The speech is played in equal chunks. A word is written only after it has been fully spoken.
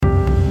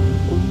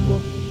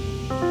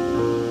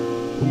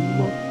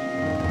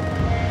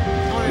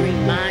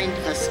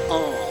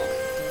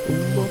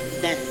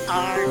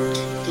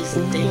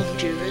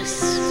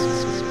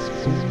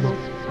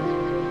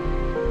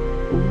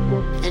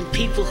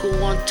who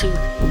want to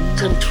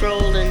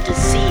control and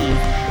deceive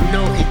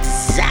know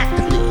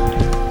exactly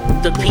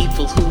the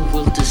people who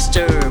will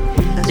disturb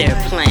their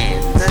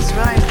plans. That's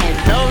right. And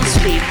those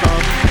people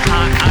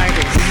are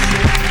artists.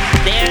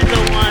 They're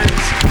the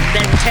ones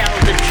that tell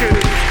the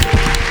truth.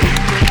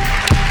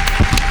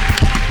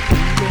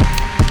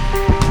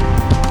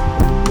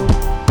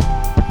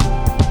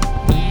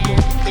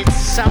 And it's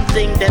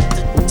something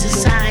that the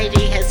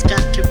society has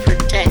got to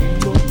protect.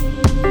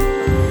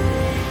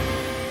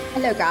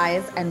 Hello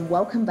guys, and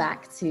welcome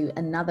back to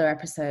another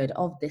episode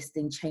of This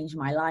Thing Changed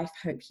My Life.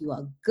 Hope you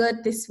are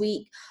good this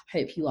week.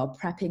 Hope you are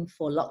prepping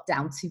for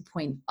lockdown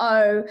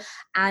 2.0,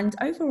 and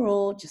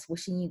overall just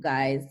wishing you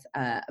guys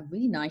a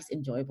really nice,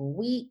 enjoyable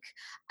week.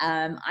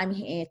 I'm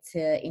here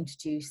to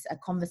introduce a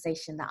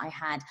conversation that I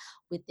had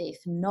with the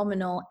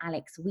phenomenal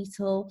Alex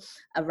Wheatle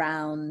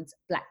around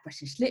Black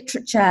British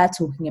literature,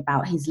 talking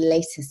about his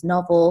latest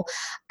novel,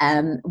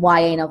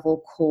 YA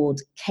novel called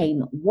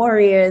Cane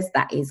Warriors,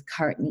 that is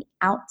currently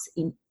out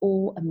in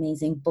all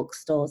amazing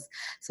bookstores.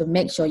 So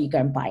make sure you go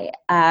and buy it.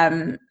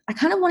 I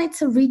kind of wanted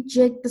to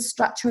rejig the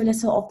structure a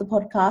little of the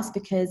podcast,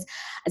 because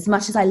as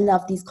much as I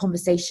love these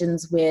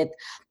conversations with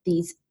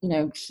these,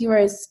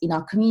 heroes in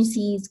our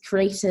communities,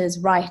 creators,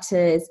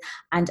 writers,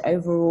 and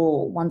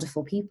overall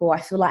wonderful people, I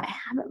feel like I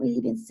haven't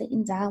really been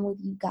sitting down with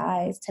you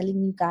guys,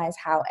 telling you guys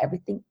how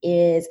everything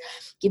is,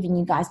 giving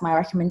you guys my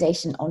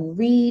recommendation on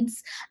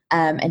reads,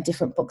 and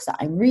different books that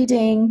I'm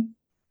reading,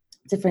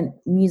 different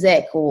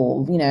music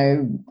or,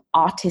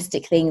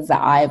 artistic things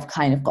that I've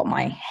kind of got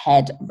my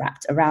head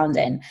wrapped around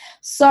in.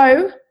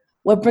 So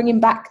we're bringing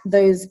back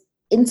those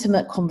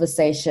intimate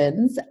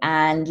conversations,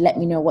 and let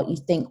me know what you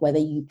think, whether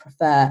you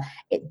prefer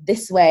it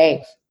this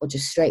way or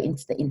just straight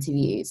into the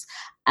interviews.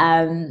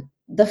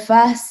 The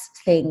first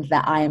thing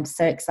that I am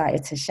so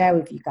excited to share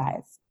with you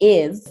guys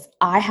is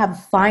I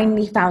have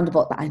finally found a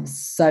book that I'm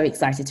so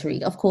excited to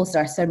read. Of course,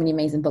 there are so many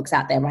amazing books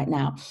out there right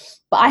now,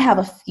 but I have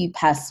a few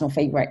personal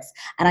favorites,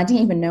 and I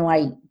didn't even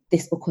know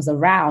this book was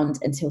around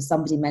until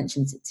somebody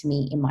mentioned it to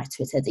me in my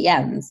Twitter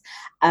DMs.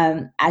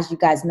 As you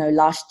guys know,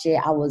 last year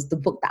the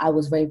book that I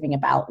was raving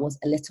about was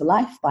A Little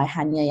Life by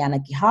Hanya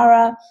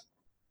Yanagihara,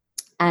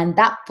 and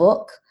that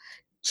book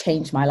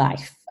changed my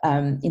life.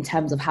 In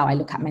terms of how I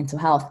look at mental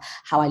health,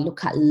 how I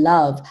look at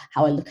love,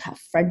 how I look at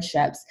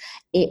friendships.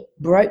 It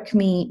broke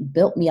me,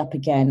 built me up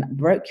again,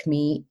 broke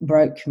me,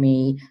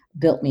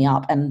 built me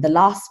up. And the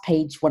last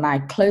page, when I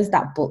closed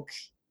that book,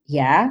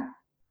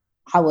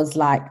 I was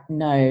like,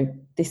 no,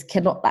 this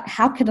cannot,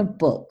 how can a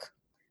book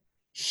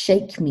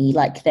shake me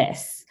like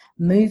this,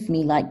 move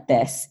me like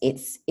this?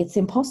 It's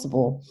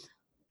impossible.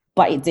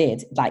 But it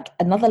did.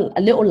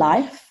 A Little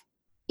Life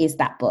is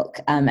that book.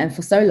 And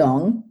for so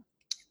long,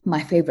 my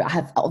favorite,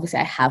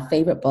 I have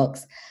favorite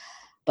books,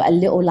 but A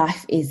Little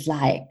Life is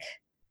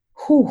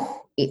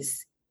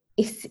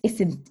it's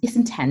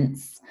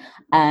intense,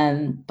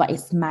 but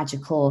it's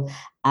magical,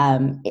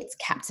 it's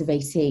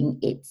captivating,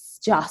 it's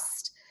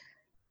just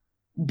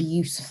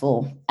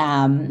beautiful,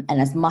 and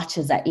as much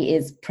as that it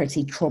is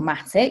pretty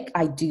traumatic,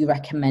 I do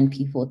recommend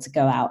people to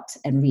go out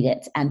and read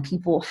it, and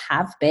people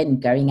have been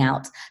going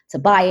out to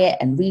buy it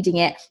and reading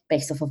it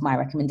based off of my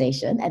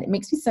recommendation, and it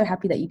makes me so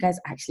happy that you guys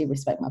actually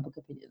respect my book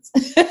opinions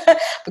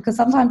because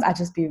sometimes I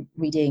just be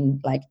reading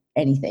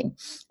anything.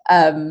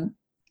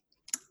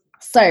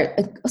 So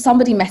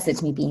somebody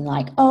messaged me being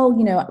like, oh,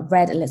 I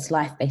read A Little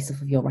Life based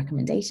off of your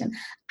recommendation.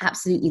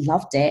 Absolutely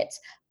loved it.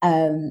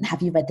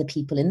 Have you read The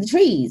People in the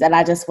Trees? And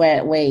I just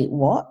went, wait,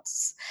 what?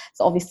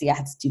 So obviously I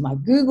had to do my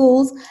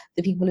Googles.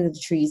 The People in the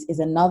Trees is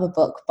another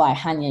book by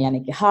Hanya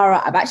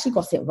Yanagihara. I've actually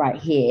got it right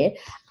here.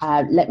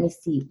 Let me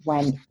see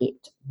when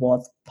it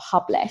was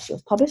published. It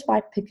was published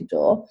by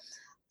Picador,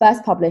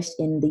 first published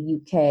in the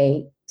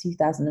UK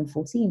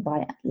 2014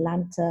 by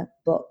Atlanta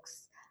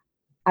Books.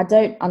 I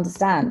don't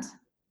understand.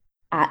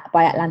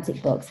 By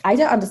Atlantic Books. I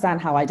don't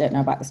understand how I don't know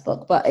about this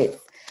book, but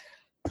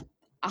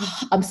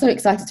I'm so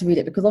excited to read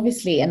it because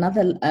obviously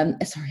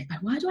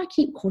why do I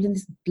keep calling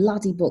this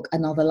bloody book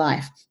Another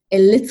Life? A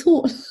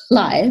Little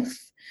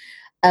Life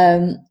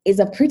is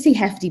a pretty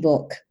hefty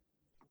book.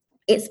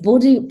 It's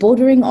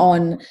bordering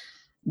on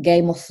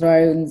Game of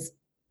Thrones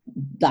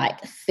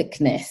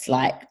thickness,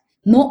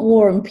 not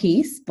War and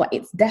Peace, but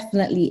it's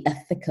definitely a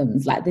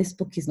thickens. This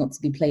book is not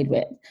to be played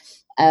with.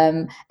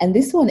 And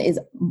this one is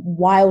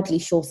wildly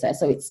shorter.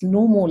 So it's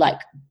normal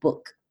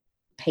book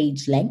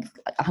page length,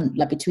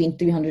 between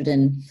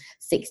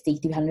 360,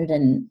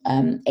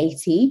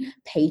 380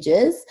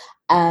 pages.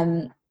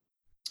 And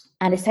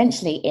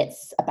essentially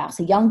it's about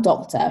a young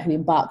doctor who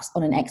embarks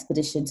on an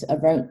expedition to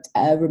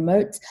a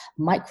remote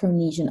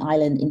Micronesian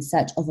island in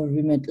search of a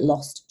rumored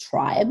lost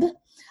tribe.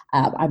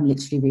 I'm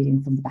literally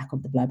reading from the back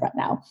of the blurb right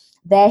now.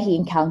 There he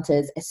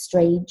encounters a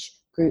strange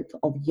group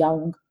of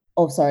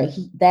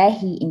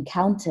he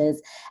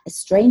encounters a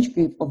strange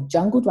group of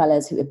jungle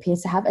dwellers who appear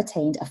to have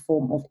attained a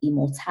form of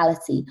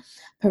immortality.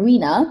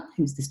 Perina,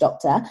 who's this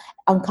doctor,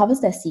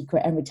 uncovers their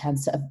secret and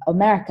returns to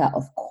America,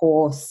 of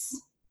course.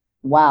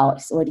 Wow,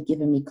 it's already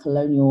given me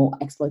colonial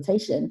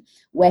exploitation,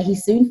 where he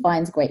soon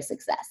finds great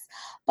success.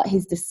 but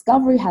his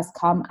discovery has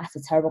come at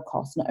a terrible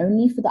cost, not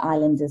only for the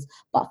islanders,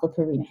 but for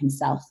Perino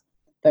himself.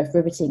 Both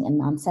riveting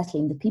and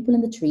unsettling, The People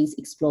in the Trees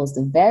explores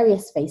the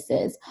various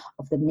faces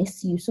of the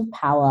misuse of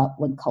power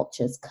when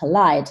cultures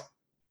collide.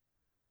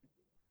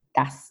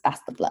 That's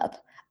the blurb.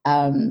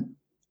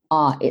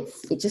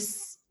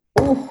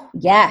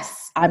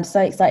 Yes, I'm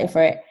so excited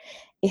for it.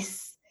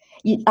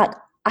 I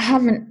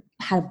haven't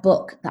had a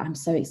book that I'm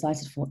so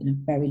excited for in a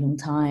very long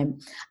time.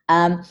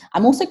 I'm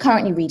also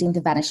currently reading The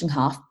Vanishing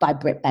Half by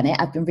Brit Bennett.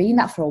 I've been reading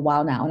that for a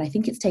while now, and I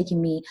think it's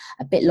taken me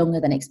a bit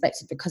longer than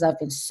expected because I've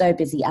been so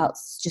busy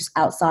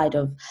outside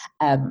of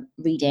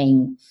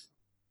reading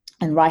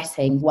and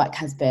writing. Work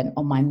has been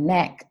on my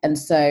neck, and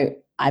so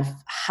I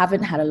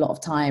haven't had a lot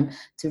of time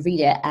to read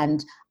it,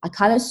 and I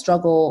kind of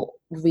struggle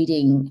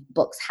reading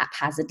books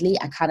haphazardly.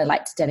 I kind of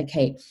like to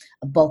dedicate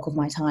a bulk of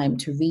my time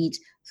to read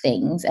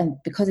things, and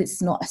because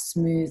it's not a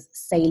smooth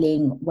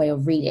sailing way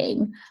of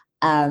reading,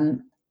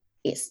 I'm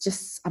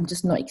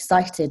just not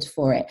excited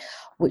for it,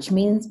 which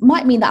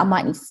might mean that I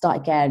might need to start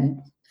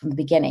again from the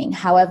beginning.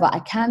 However, I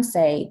can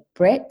say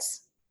Brit,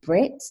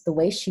 the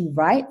way she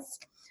writes,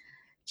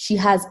 she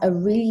has a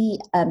really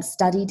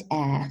studied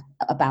air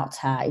about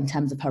her in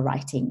terms of her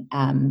writing.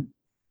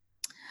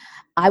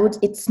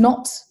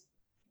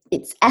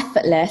 It's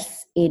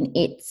effortless in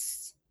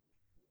its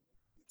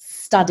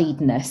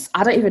studiedness.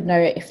 I don't even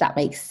know if that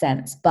makes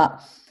sense, but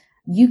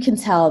you can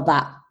tell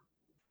that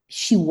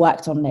she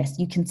worked on this.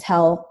 You can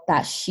tell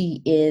that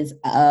she is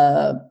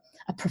a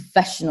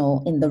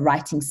professional in the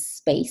writing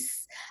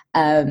space.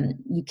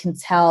 You can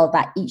tell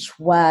that each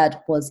word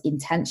was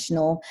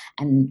intentional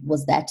and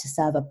was there to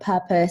serve a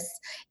purpose.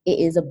 It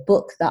is a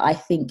book that I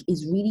think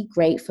is really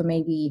great for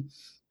maybe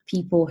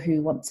people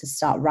who want to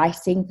start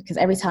writing, because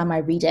every time I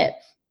read it,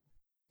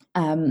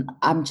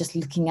 I'm just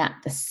looking at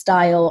the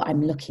style.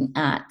 I'm looking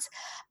at,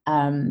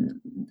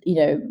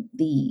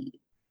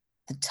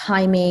 the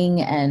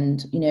timing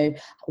and,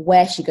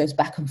 where she goes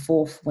back and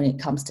forth when it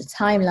comes to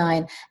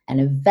timeline and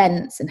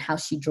events and how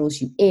she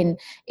draws you in.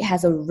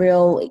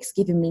 It's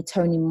giving me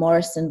Toni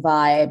Morrison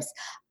vibes.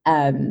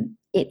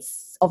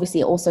 It's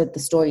obviously also, the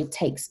story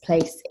takes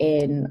place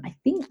in, I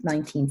think,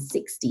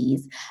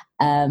 1960s.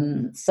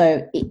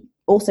 So it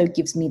also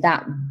gives me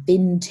that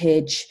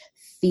vintage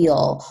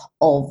feel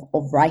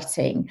of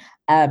writing.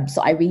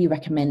 So I really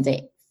recommend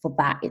it for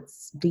that.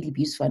 It's really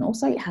beautiful, and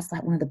also it has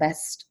like one of the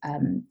best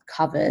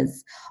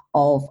covers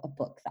of a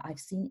book that I've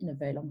seen in a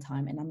very long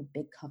time, and I'm a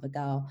big cover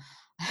girl.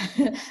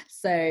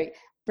 So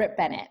Brit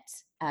Bennett,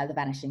 The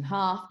Vanishing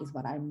Half is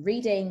what I'm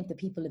reading. The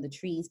People in the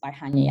Trees by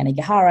Hanya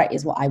Yanagihara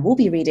is what I will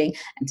be reading,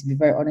 and to be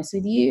very honest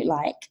with you,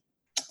 like,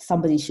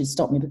 somebody should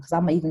stop me because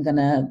I'm even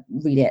gonna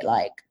read it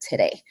like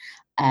today.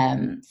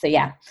 So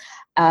yeah,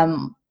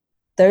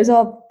 those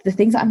are the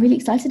things that I'm really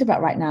excited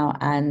about right now.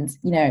 And,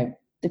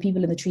 The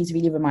People in the Trees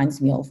really reminds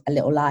me of A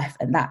Little Life,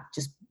 and that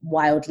just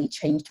wildly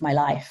changed my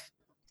life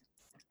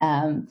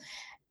in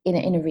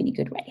a really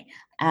good way.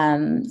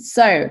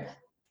 So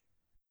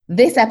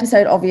this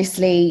episode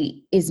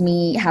obviously is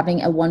me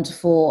having a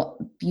wonderful,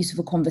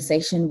 beautiful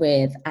conversation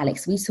with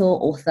Alex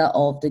Wheatle, author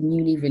of the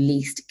newly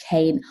released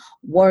Cane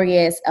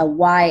Warriors, a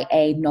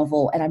YA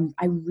novel. And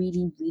I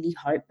really, really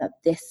hope that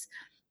this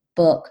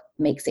book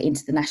makes it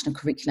into the national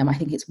curriculum. I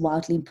think it's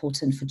wildly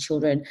important for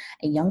children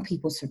and young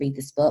people to read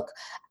this book,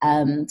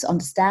 to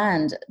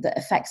understand the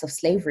effects of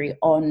slavery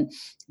on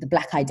the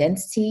Black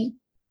identity.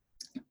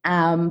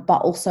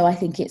 But also I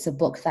think it's a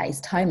book that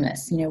is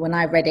timeless. When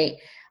I read it,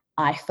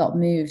 I felt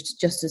moved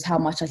just as how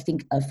much I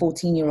think a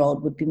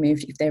 14-year-old would be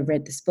moved if they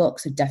read this book.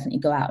 So definitely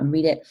go out and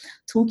read it.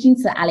 Talking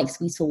to Alex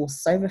Wheatle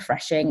was so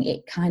refreshing.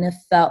 It kind of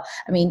felt,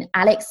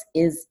 Alex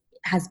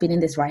has been in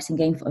this writing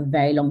game for a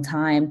very long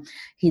time.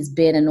 He's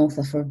been an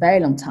author for a very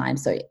long time.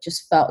 So it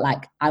just felt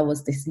like I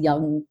was this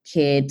young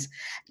kid,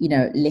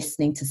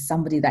 listening to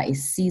somebody that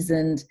is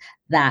seasoned,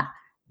 that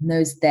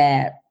knows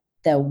their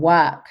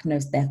work,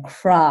 knows their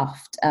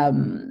craft,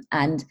 and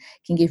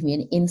can give me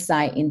an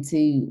insight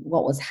into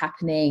what was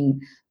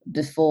happening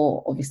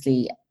before,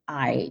 obviously,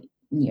 I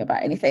knew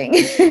about anything.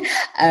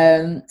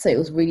 So it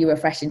was really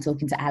refreshing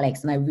talking to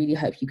Alex, and I really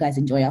hope you guys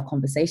enjoy our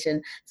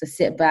conversation. So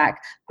sit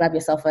back, grab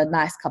yourself a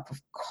nice cup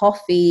of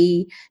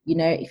coffee,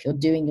 if you're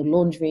doing your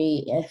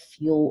laundry, if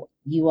you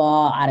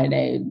are, I don't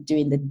know,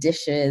 doing the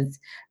dishes,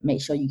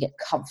 make sure you get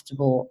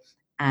comfortable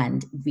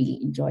and really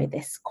enjoy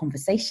this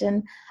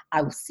conversation.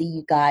 I will see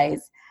you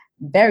guys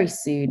very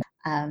soon.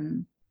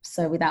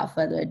 So without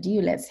further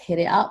ado, let's hit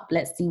it up.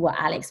 Let's see what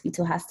Alex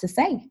Wheatle has to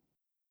say.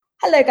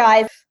 Hello,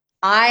 guys.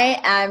 I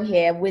am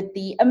here with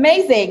the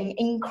amazing,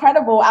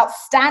 incredible,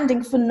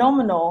 outstanding,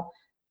 phenomenal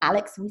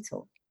Alex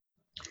Wheatle.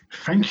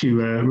 Thank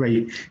you,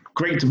 Ray.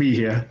 Great to be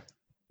here.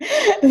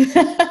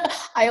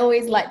 I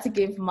always like to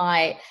give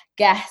my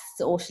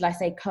guests, or should I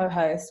say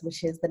co-host,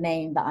 which is the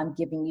name that I'm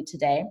giving you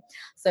today.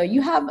 So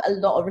you have a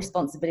lot of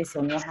responsibility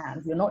on your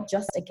hands. You're not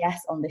just a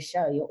guest on the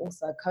show, you're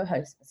also a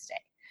co-host for today.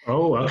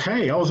 Oh,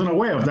 okay. I wasn't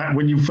aware of that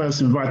when you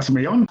first invited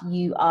me on.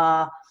 You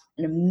are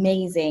an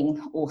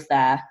amazing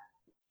author.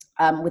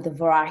 with a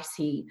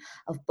variety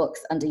of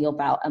books under your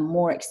belt and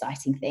more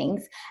exciting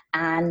things.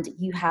 And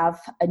you have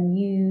a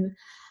new,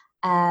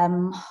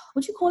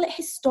 would you call it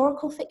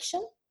historical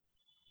fiction?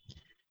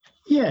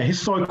 Yeah,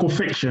 historical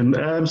fiction.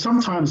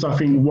 Sometimes I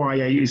think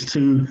YA is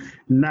too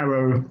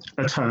narrow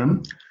a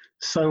term.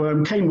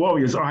 So Cane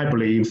Warriors, I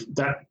believe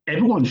that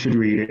everyone should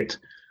read it.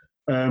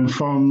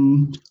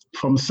 From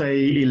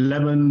say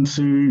 11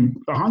 to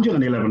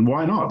 111,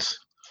 why not?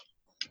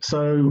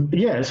 So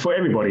yeah, it's for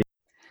everybody.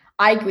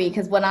 I agree,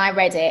 because when I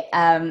read it,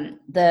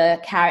 the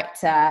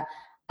character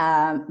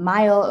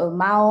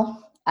Mao,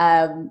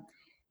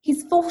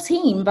 he's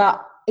 14,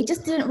 but it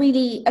just didn't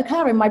really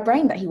occur in my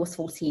brain that he was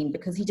 14,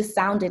 because he just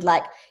sounded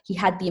like he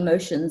had the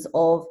emotions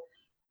of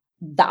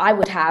that I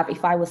would have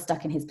if I was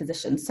stuck in his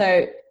position.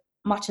 So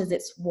much as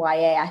it's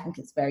YA, I think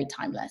it's very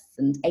timeless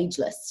and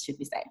ageless, should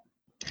we say.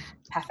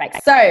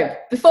 Perfect. So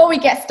before we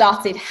get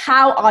started,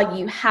 how are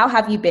you? How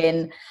have you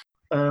been?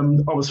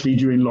 Obviously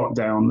during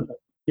lockdown,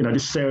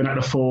 just staring at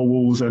the four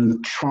walls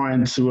and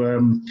trying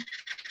to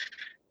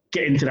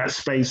get into that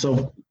space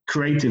of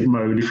creative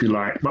mode, if you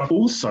like. But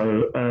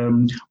also,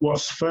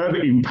 what's further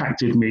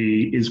impacted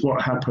me is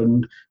what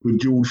happened with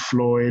George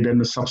Floyd and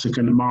the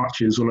subsequent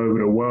marches all over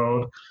the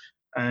world.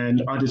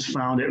 And I just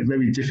found it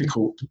very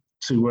difficult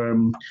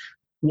to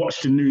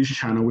watch the news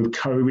channel with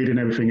COVID and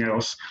everything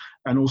else,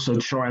 and also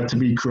try to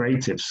be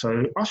creative.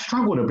 So I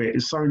struggled a bit.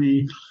 It's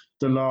only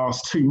the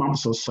last 2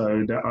 months or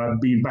so that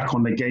I've been back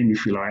on the game,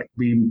 if you like,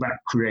 being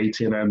back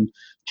creative and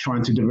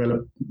trying to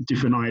develop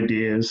different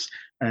ideas.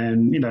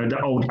 And,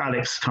 the old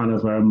Alex kind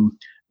of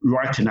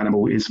writing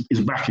animal is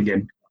back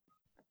again.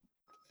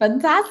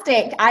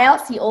 Fantastic. I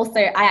actually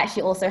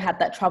also had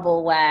that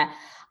trouble where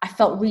I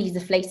felt really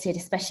deflated,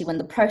 especially when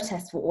the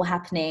protests were all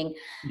happening.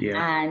 Yeah.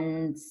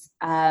 And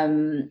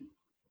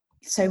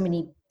so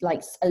many,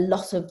 a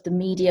lot of the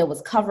media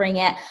was covering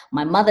it.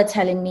 My mother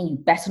telling me, you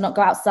better not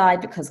go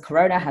outside because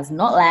Corona has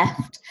not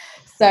left.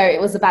 So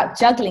it was about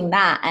juggling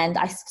that. And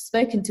I've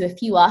spoken to a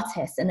few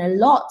artists, and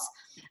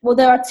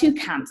there are two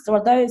camps. There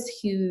are those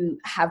who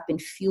have been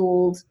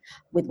fueled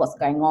with what's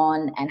going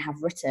on and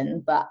have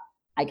written, but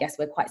I guess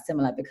we're quite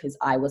similar, because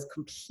I was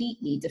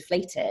completely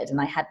deflated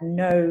and I had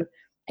no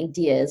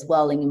ideas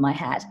whirling in my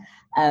head.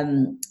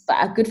 But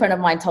a good friend of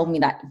mine told me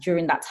that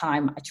during that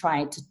time, I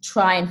tried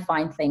and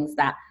find things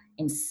that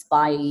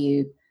inspire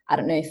you. I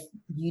don't know if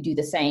you do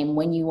the same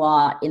when you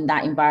are in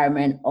that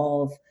environment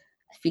of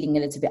feeling a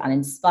little bit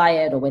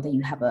uninspired, or whether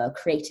you have a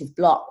creative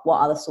block. What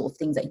are the sort of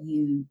things that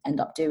you end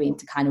up doing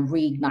to kind of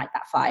reignite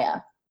that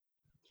fire?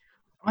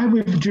 I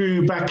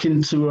withdrew back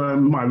into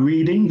my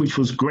reading, which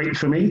was great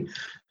for me.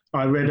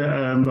 I read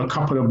a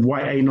couple of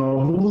YA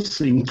novels,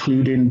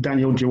 including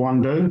Danielle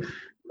Giondo,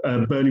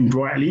 Burning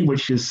Brightly,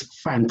 which is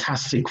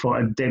fantastic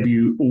for a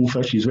debut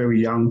author. She's very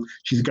young.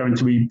 She's going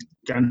to be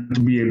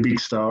a big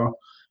star.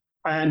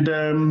 And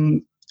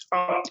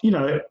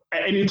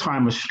at any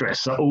time of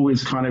stress, I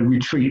always kind of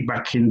retreat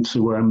back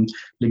into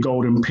the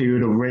golden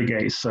period of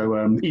reggae.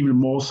 So even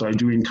more so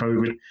during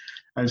COVID.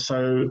 And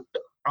so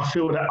I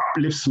feel that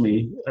uplifts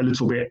me a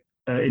little bit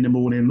in the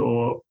morning,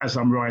 or as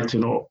I'm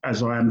writing, or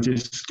as I am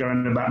just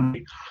going about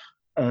me.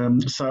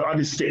 So I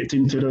just dipped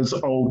into those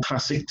old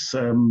classics,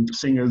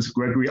 singers,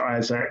 Gregory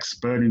Isaacs,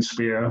 Burning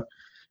Spear,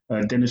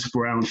 Dennis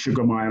Brown,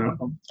 Sugar Minor,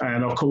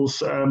 and of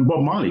course,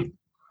 Bob Marley.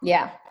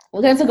 Yeah,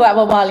 we're going to talk about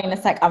Bob Marley in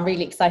a sec. I'm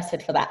really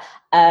excited for that.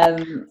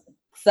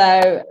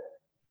 So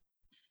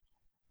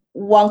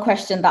one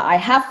question that I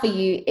have for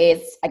you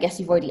is, I guess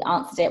you've already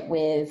answered it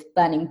with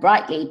Burning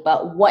Brightly,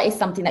 but what is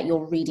something that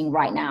you're reading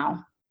right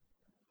now?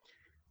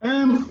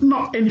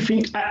 Not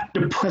anything at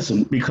the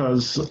present,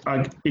 because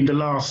in the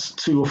last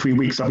 2 or 3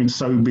 weeks, I've been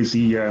so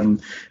busy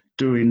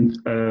doing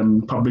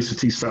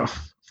publicity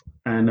stuff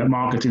and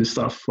marketing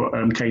stuff for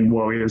Cane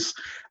Warriors,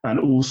 and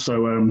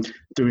also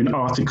doing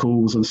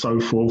articles and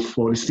so forth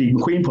for the Steve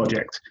McQueen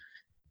project.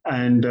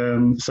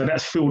 And so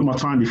that's filled my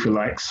time, if you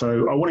like.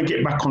 So I want to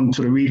get back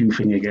onto the reading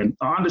thing again.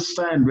 I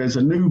understand there's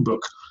a new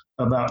book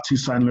about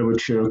Toussaint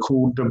Louverture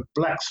called The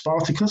Black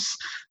Spartacus.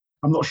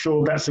 I'm not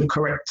sure if that's the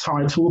correct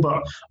title,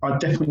 but I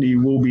definitely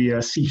will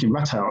be seeking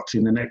that out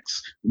in the next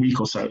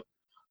week or so,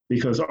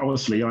 because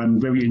obviously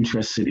I'm very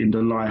interested in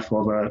the life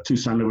of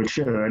Toussaint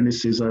Louverture, and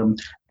this is a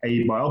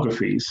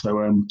biography.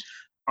 So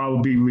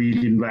I'll be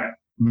reading that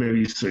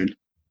very soon.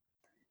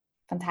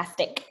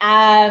 Fantastic.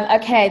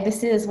 Okay,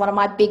 this is one of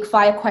my big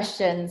fire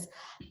questions.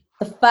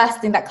 The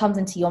first thing that comes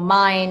into your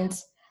mind,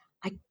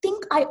 I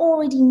think I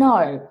already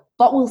know,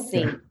 but we'll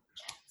see. Yeah.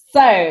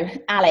 So,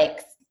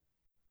 Alex,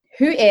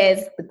 who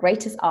is the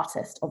greatest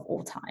artist of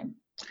all time?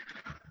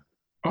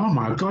 Oh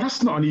my God,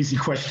 that's not an easy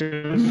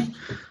question.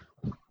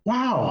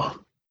 Wow.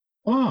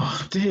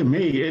 Oh, dear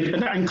me.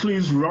 And that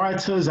includes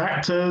writers,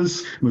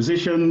 actors,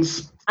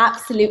 musicians.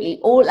 Absolutely.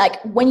 All,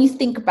 when you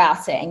think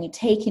about it and you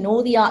take in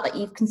all the art that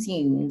you've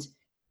consumed,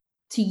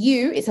 to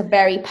you, it's a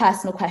very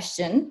personal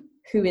question.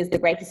 Who is the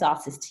greatest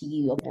artist to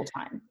you of all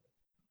time?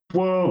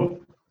 Well,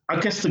 I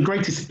guess the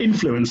greatest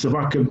influence, if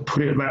I could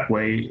put it that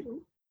way,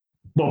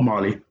 Bob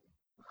Marley.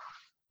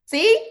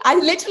 See, I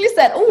literally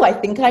said, oh, I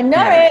think I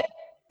know it.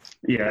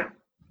 Yeah.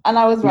 And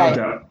I was right.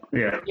 No doubt.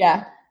 Yeah.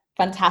 Yeah.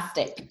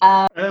 Fantastic.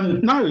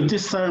 No,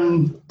 this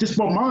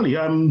Bob Marley.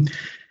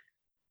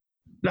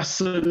 That's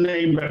the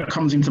name that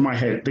comes into my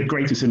head. The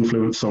greatest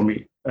influence on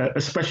me,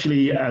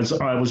 especially as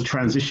I was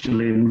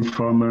transitioning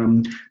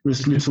from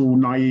this little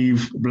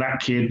naive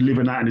black kid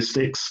living out in the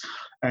sticks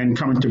and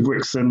coming to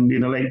Brixton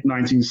in the late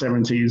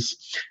 1970s,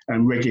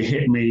 and reggae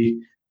hit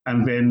me,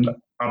 and then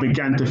I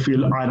began to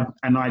feel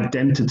an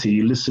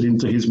identity listening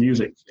to his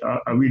music.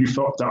 I really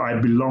felt that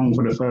I belonged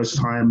for the first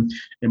time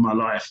in my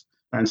life,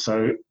 and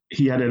so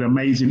he had an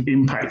amazing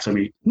impact on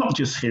me. Not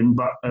just him,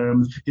 but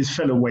his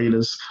fellow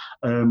Wailers,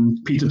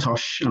 Peter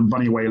Tosh and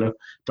Bunny Wailer,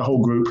 the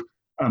whole group.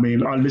 I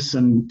mean, I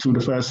listened to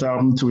the first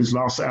album, to his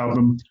last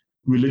album,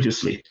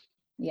 religiously.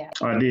 Yeah,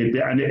 I did,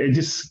 and I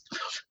just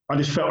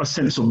felt a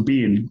sense of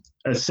being,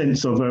 a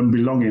sense of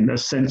belonging, a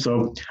sense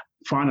of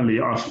finally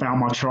I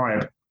found my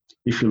tribe,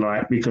 if you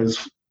like,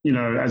 because you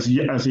know, as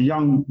a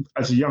young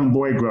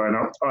boy growing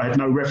up, I had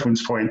no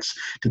reference points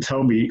to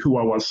tell me who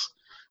I was,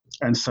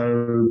 and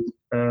so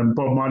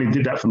Bob Marley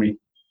did that for me.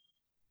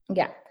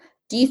 Yeah.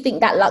 Do you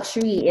think that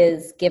luxury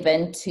is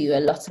given to a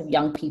lot of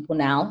young people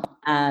now?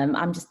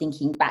 I'm just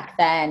thinking back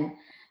then,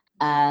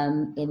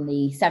 in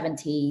the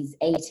 70s,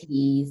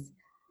 80s,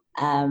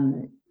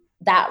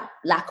 that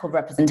lack of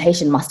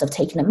representation must have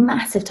taken a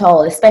massive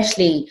toll,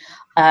 especially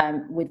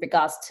with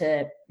regards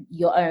to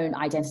your own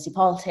identity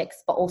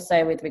politics, but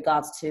also with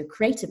regards to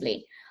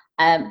creatively.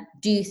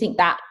 Do you think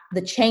that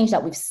the change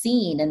that we've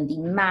seen and the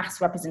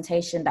mass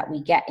representation that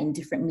we get in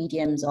different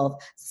mediums of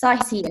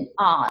society and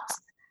art,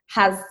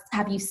 have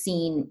you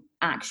seen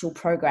actual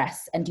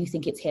progress, and do you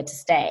think it's here to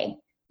stay?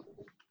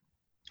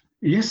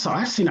 Yes,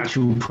 I've seen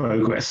actual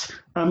progress.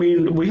 I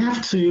mean, we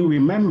have to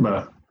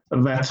remember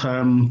that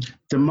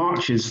the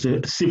marches,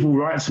 the civil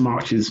rights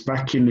marches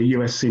back in the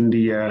US in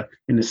the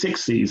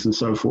 60s and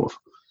so forth,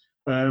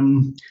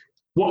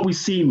 what we've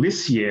seen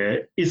this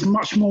year is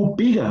much more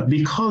bigger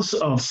because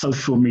of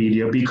social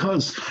media,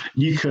 because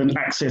you can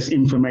access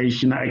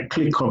information at a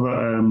click of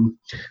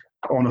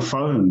on a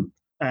phone.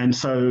 And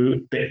so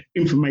the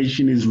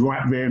information is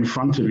right there in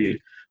front of you.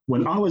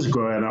 When I was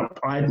growing up,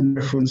 I had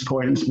no reference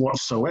points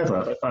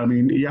whatsoever. I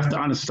mean, you have to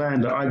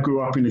understand that I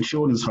grew up in a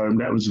children's home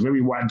that was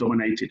very white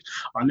dominated.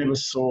 I never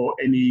saw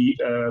any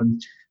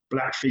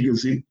black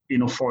figures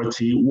in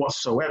authority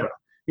whatsoever,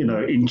 you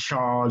know, in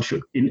charge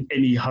in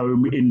any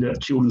home in the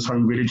children's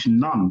home village,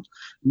 none,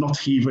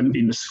 not even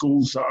in the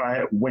schools that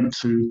I went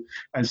to.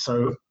 And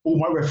so all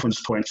my reference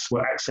points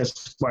were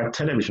accessed by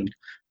television.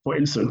 For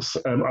instance,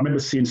 I remember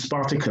seeing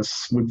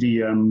Spartacus with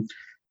the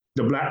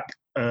black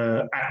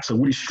actor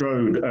Willie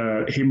Strode,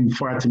 him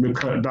fighting with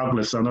Kirk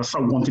Douglas, and I so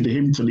wanted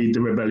him to lead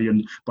the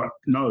rebellion, but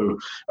no.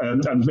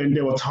 And then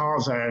there was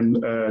Tarzan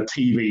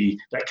TV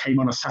that came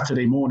on a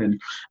Saturday morning,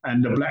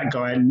 and the black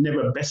guy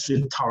never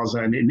bested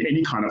Tarzan in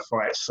any kind of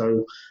fight.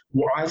 So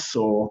what I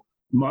saw,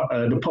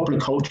 the popular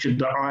culture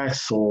that I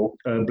saw,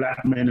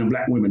 black men and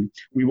black women,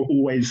 we were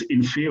always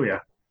inferior.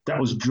 That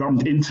was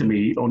drummed into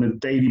me on a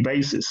daily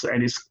basis,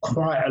 and it's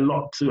quite a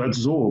lot to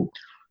absorb.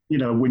 You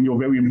know, when you're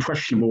very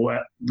impressionable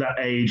at that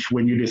age,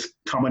 when you're just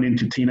coming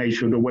into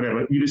teenagehood or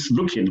whatever, you're just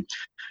looking,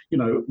 you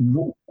know,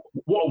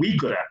 what are we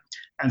good at?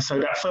 And so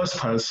that first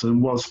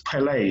person was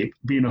Pelé,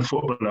 being a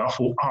footballer. I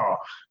thought,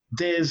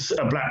 there's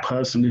a black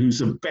person who's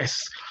the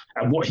best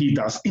at what he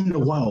does in the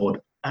world.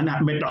 And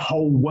that meant the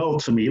whole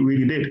world to me, it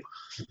really did.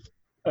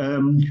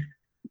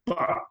 But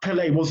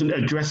Pelé wasn't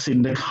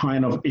addressing the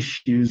kind of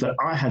issues that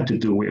I had to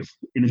deal with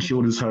in a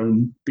children's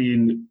home,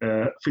 being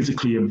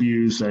physically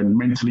abused and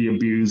mentally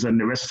abused and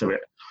the rest of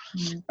it.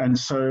 Mm. And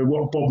so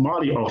what Bob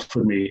Marley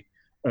offered me,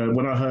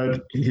 when I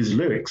heard his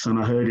lyrics and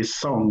I heard his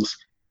songs,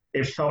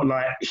 it felt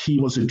like he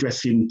was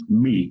addressing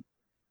me.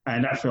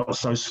 And that felt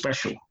so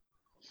special.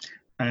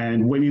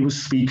 And when he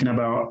was speaking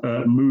about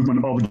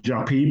movement of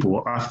Jah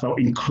people, I felt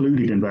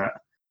included in that.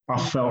 I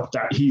felt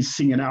that he's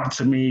singing out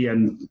to me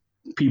and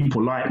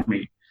people like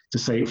me, to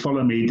say,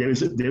 follow me, there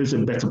is a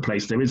better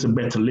place, there is a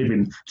better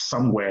living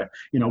somewhere.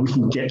 You know, we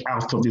can get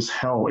out of this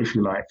hell, if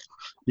you like.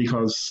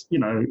 Because, you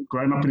know,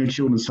 growing up in a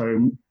children's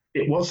home,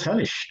 it was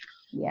hellish.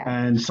 Yeah.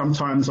 And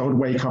sometimes I would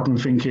wake up and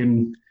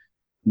thinking,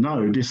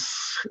 no, this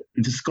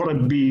got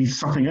to be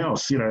something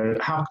else. You know,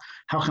 how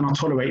can I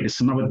tolerate this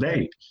another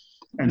day?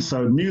 And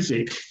so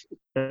music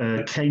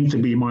came to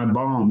be my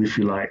balm, if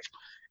you like.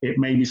 It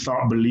made me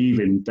start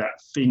believing that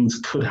things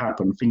could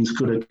happen, things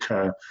could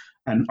occur,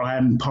 and I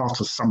am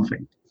part of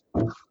something.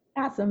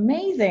 That's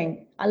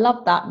amazing. I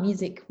love that.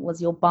 Music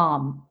was your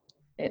balm.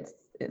 It's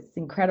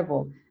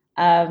incredible.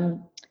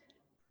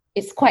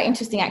 It's quite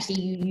interesting,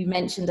 actually. You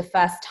mentioned the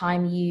first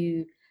time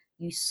you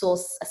saw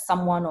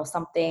someone or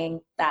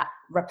something that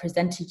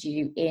represented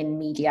you in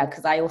media,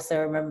 because I also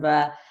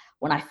remember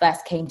when I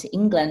first came to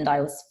England,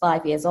 I was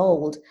 5 years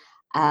old.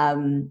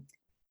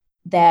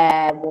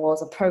 There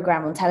was a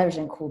program on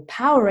television called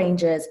Power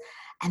Rangers,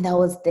 and there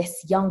was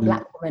this young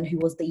black woman who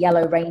was the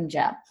Yellow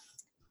Ranger.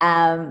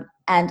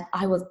 And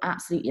I was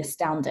absolutely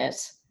astounded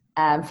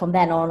From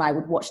then on, I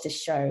would watch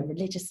this show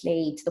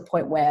religiously to the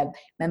point where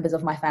members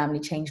of my family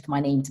changed my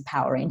name to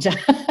Power Ranger.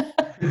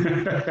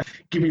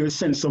 Give you a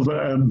sense of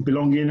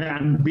belonging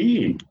and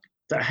being.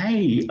 That,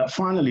 hey,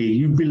 finally,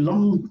 you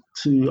belong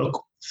to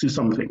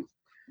something.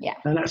 Yeah.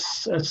 And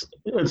that's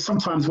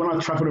sometimes when I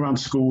travel around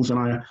schools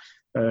and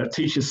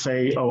teachers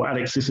say, "Oh,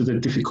 Alex, this is a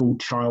difficult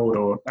child,"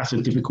 or "That's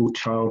a difficult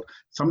child."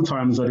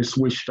 Sometimes I just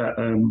wish that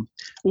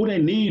all they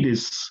need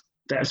is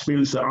that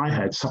experience that I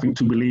had, something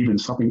to believe in,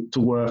 something to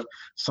work,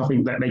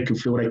 something that they could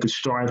feel they could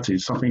strive to,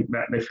 something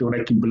that they feel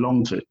they can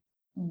belong to.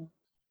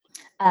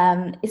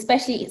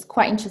 Especially, it's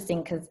quite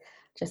interesting because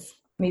just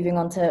moving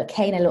on to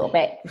Kane a little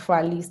bit before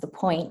I lose the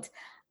point.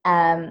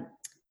 One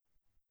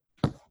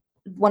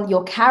of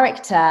your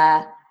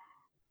character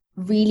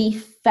really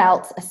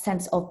felt a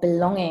sense of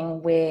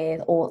belonging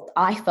with, or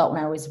I felt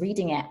when I was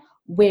reading it,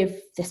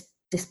 with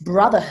this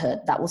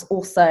brotherhood that was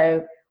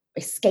also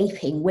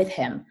escaping with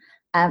him.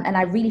 And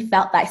I really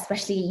felt that,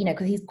 especially,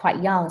 because he's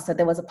quite young. So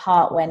there was a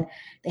part when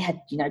they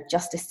had,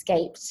 just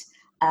escaped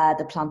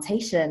the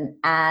plantation,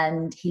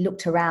 and he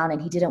looked around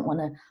and he didn't want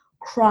to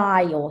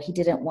cry, or he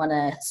didn't want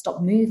to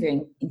stop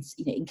moving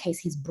in case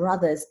his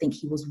brothers think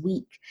he was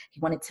weak. He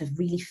wanted to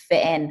really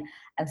fit in.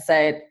 And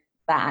so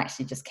that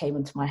actually just came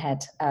into my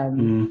head.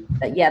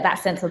 But yeah, that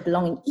sense of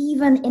belonging,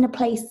 even in a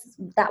place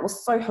that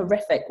was so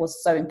horrific,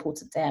 was so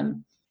important to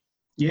him.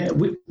 Yeah,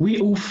 we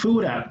all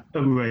feel that,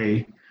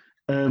 Ray.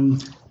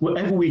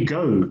 Wherever we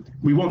go,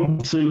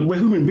 we're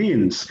human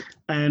beings.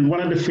 And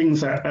one of the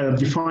things that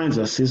defines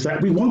us is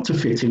that we want to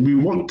fit in. We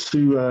want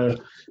to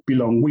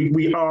belong.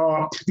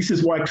 This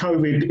is why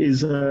COVID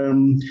is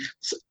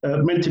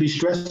mentally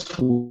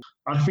stressful.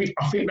 I think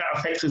that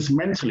affects us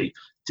mentally.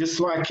 Just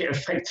like it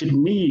affected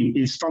me,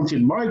 it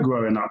stunted my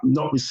growing up,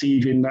 not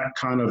receiving that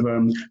kind of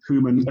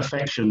human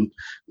affection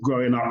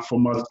growing up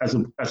as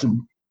a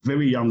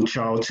very young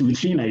child to a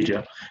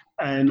teenager.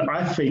 And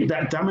I think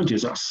that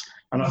damages us.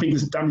 And I think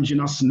it's damaging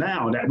us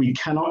now that we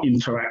cannot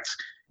interact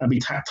and be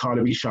tactile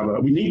of each other.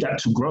 We need that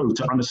to grow,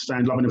 to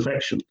understand love and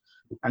affection.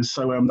 And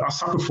so I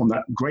suffer from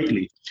that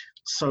greatly.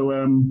 So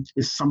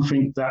it's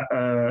something that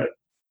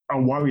I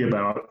worry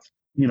about,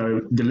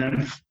 the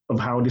length of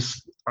how this,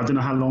 I don't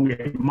know how long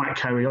it might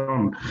carry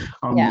on.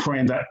 I'm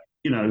praying that,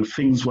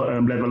 things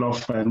will level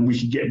off and we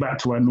can get back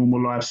to our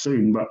normal life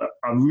soon. But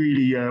I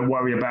really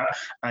worry about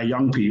our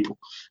young people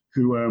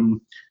who,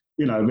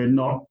 they're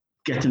not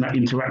getting that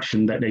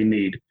interaction that they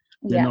need.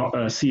 They're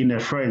not seeing their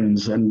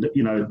friends, and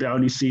they're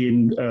only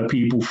seeing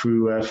people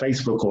through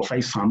Facebook or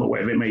FaceTime or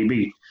whatever it may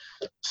be.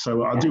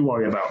 So I do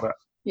worry about that.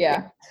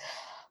 Yeah.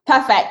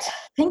 Perfect.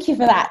 Thank you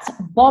for that.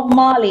 Bob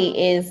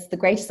Marley is the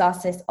greatest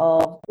artist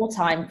of all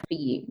time for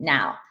you.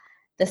 Now,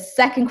 the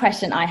second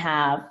question I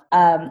have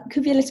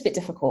could be a little bit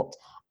difficult.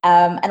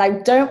 And I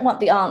don't want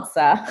the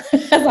answer,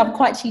 as I'm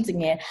quite cheating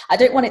here. I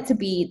don't want it to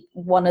be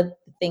one of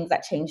the things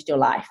that changed your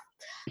life.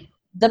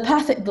 The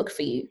perfect book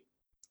for you.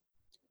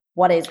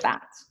 What is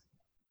that?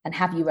 And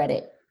have you read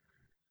it?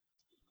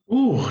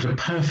 Oh, the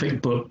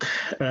perfect book.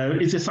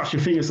 Is there such a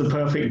thing as a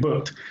perfect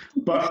book?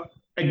 But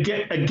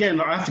again,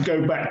 I have to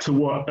go back to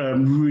what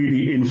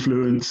really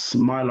influenced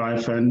my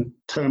life and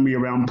turned me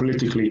around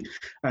politically.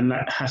 And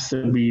that has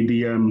to be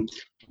the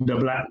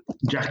Black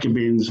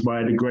Jacobins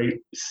by the great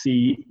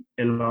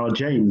C.L.R.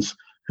 James,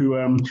 who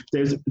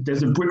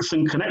there's a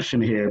Brixton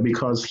connection here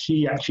because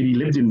he actually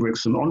lived in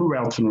Brixton on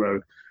Railton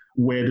Road,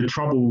 where the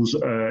Troubles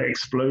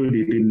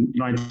exploded in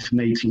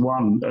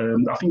 1981.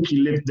 I think he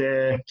lived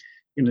there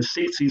in the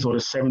 60s or the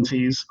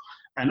 70s.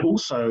 And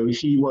also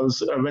he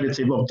was a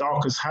relative of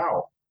Darcus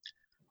Howe.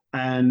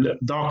 And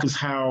Darcus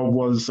Howe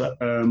was, I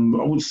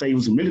wouldn't say he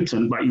was a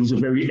militant, but he was a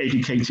very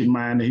educated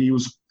man. He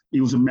was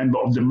a member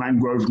of the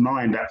Mangrove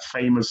Nine, that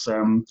famous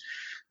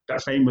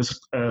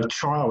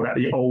trial at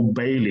the Old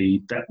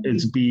Bailey that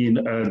is being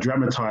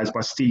dramatized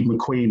by Steve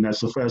McQueen as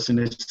the first in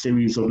a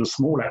series of the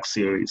Small Axe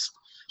series.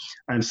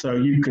 And so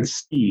you could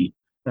see,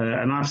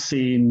 and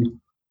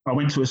I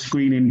went to a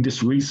screening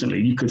just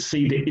recently, you could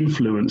see the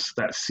influence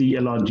that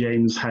C.L.R.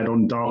 James had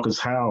on Darcus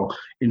Howe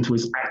into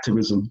his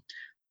activism.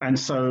 And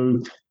so,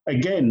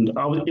 again,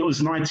 it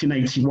was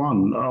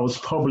 1981. I was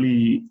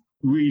probably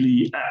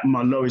really at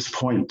my lowest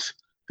point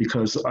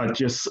because I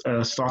just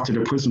started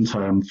a prison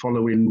term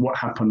following what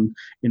happened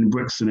in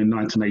Brixton in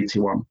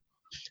 1981.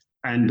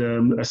 And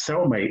a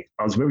cellmate,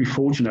 I was very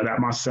fortunate that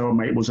my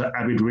cellmate was an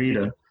avid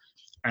reader.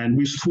 And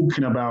we was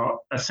talking about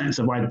a sense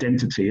of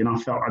identity, and I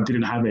felt I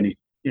didn't have any.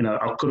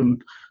 I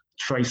couldn't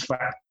trace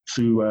back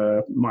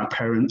to my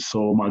parents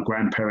or my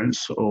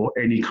grandparents or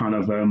any kind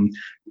of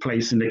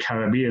place in the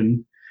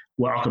Caribbean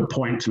where I could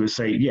point to and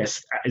say,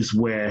 yes, that is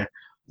where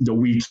the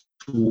weed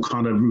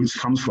kind of roots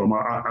comes from.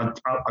 I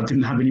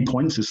didn't have any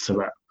pointers to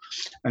that.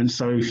 And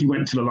so he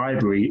went to the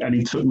library and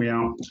he took me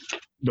out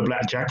the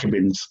Black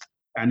Jacobins.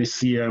 And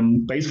it's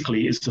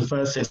basically it's the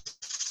first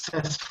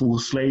successful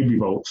slave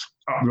revolt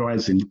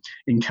uprising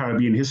in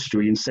Caribbean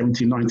history in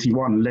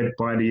 1791, led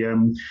by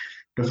the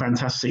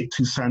fantastic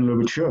Toussaint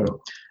Louverture.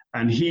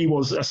 And he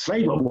was a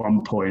slave at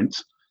one point,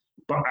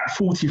 but at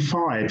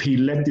 45, he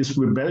led this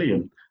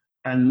rebellion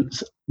And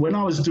when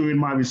I was doing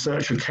my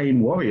research for Cane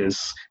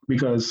Warriors,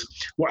 because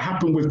what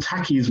happened with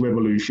Tacky's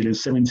revolution in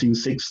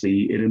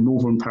 1760 in the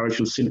northern parish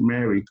of St.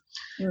 Mary,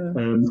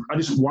 I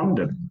just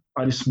wonder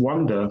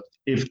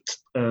if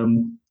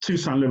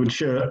Toussaint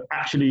Louverture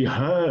actually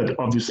heard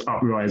of this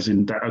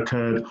uprising that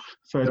occurred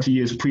 30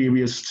 years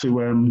previous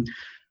to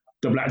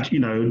the black,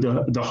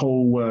 the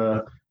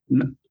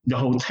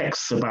whole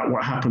text about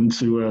what happened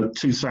to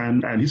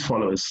Toussaint and his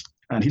followers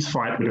and his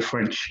fight with the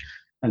French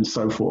and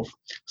so forth.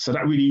 So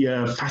that really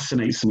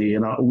fascinates me,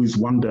 and I always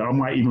wonder, I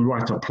might even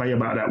write a play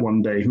about that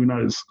one day, who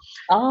knows.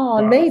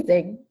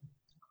 Amazing.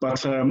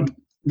 But the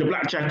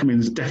Black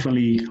Jacobins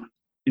definitely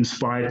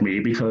inspired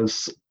me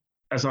because,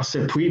 as I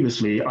said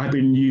previously, I've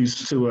been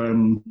used to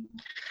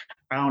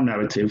our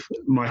narrative,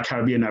 my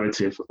Caribbean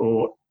narrative,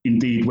 or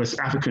indeed West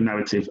African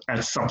narrative,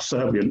 as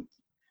subservient,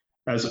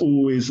 as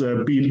always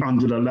being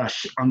under the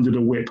lash, under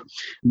the whip,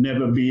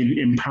 never being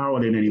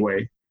empowered in any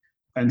way.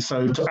 And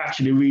so to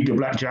actually read the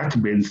Black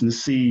Jacobins and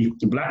see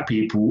the Black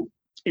people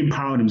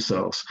empower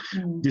themselves,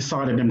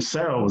 deciding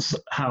themselves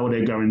how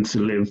they're going to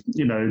live,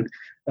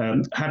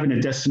 having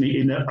a destiny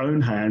in their own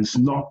hands,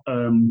 not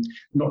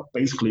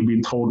basically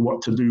being told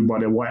what to do by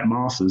their white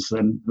masters,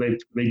 and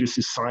they just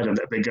decided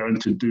that they're going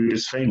to do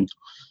this thing.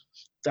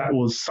 That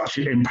was such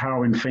an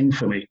empowering thing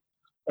for me.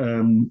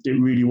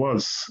 It really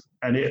was,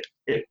 and it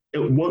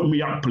woke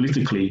me up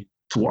politically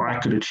to what I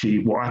could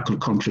achieve, what I could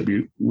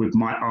contribute with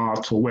my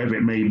art or whatever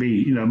it may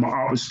be. My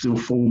art was still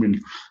forming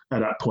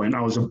at that point.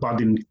 I was a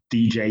budding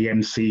DJ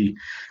MC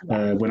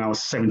when I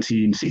was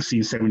 16,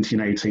 17,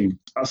 18.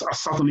 I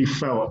suddenly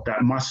felt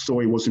that my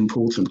story was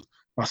important.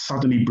 I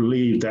suddenly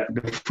believed that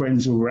the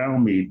friends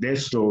around me, their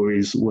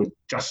stories were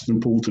just as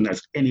important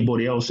as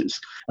anybody else's.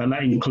 And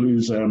that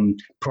includes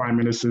prime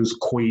ministers,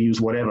 queens,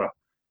 whatever.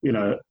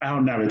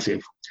 Our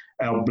narrative,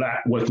 our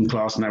Black working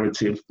class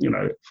narrative,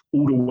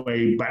 all the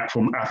way back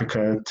from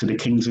Africa to the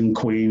kings and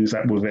queens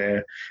that were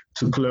there,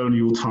 to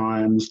colonial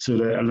times, to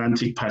the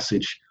Atlantic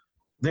Passage,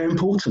 they're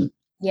important.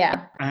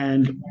 Yeah.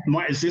 And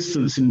my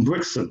existence in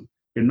Brixton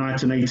in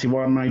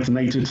 1981,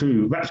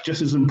 1982, that's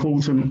just as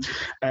important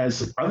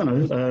as,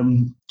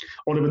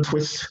 Oliver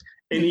Twist,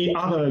 any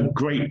other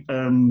great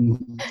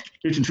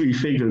literary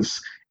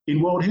figures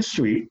in world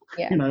history,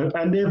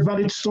 and they're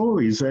valid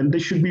stories, and they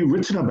should be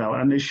written about,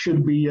 and they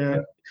should be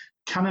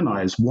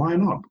canonized. Why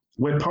not?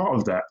 We're part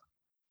of that.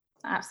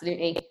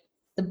 Absolutely.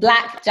 The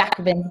Black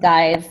Jacobins,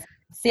 guys.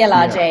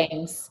 CLR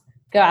James.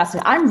 Go out.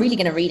 I'm really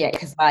going to read it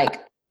because,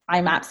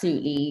 I'm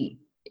absolutely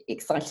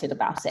excited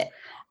about it.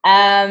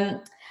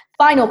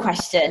 Final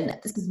question.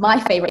 This is my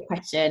favorite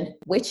question,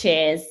 which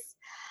is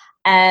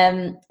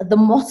the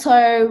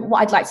motto.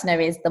 What I'd like to know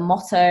is the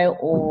motto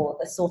or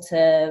the sort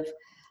of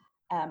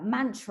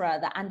mantra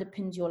that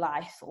underpins your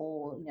life,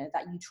 or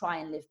that you try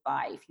and live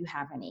by, if you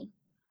have any.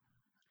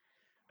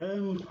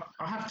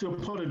 I have to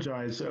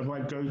apologize if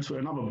I go to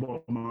another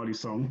Bob Marley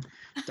song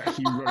that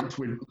he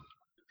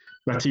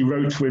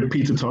wrote with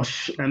Peter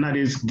Tosh, and that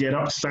is "Get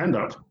Up, Stand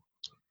Up."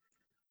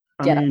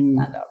 Stand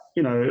up.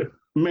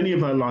 Many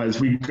of our lives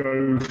we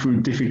go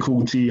through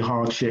difficulty,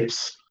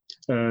 hardships.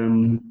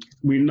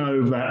 We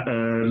know that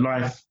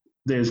life,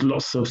 there's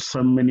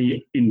so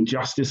many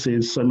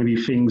injustices, so many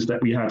things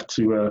that we have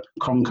to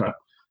conquer,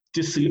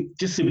 just to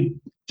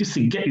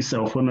get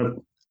yourself on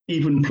an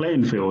even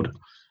playing field.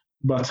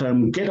 But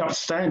get up,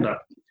 stand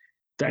up.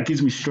 That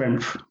gives me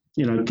strength.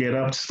 Get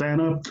up,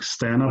 stand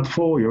up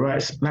for your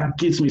rights. That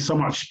gives me so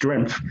much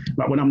strength.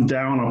 Like when I'm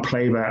down, I'll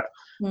play that.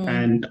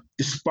 And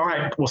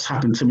despite what's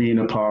happened to me in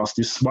the past,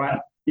 despite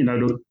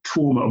the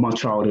trauma of my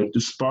childhood,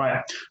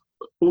 despite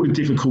all the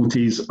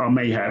difficulties I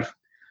may have,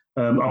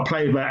 I'll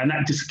play that, and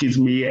that just gives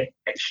me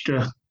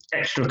extra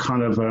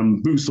kind of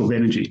boost of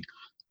energy,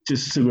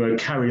 just to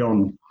carry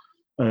on.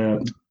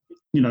 No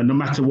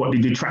matter what the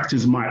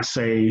detractors might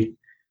say,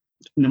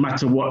 no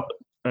matter what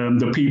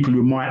the people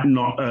who might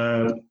not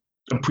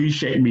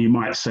appreciate me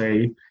might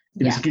say,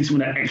 it just gives me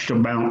that extra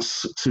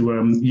bounce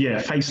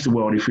to face the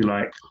world, if you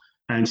like,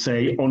 and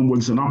say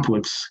onwards and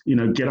upwards.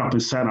 Get up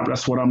and stand up.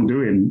 That's what I'm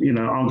doing.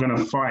 I'm going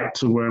to fight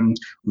to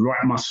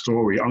write my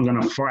story. I'm going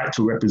to fight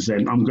to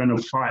represent. I'm going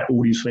to fight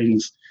all these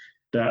things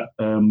that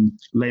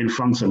lay in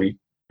front of me.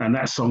 And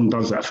that song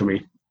does that for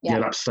me.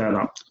 Get up, stand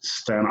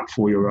up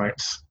for your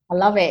rights. I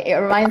love it. It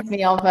reminds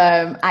me of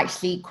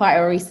actually quite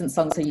a recent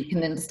song, so you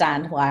can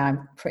understand why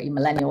I'm pretty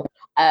millennial.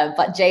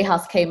 But J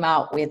Hus came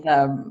out with,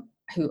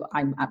 who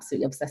I'm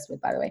absolutely obsessed with,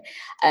 by the way.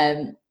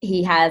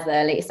 He has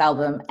a latest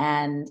album,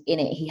 and in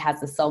it he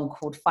has a song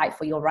called "Fight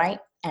for Your Right,"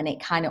 and it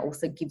kind of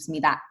also gives me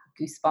that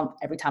goosebump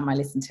every time I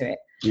listen to it.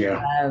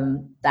 Yeah.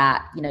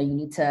 That you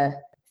need to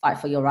fight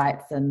for your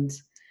rights and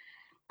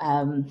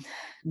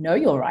know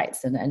your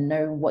rights and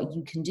know what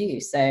you can do.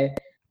 So.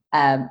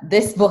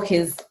 This book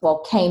is,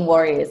 Cane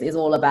Warriors is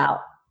all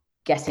about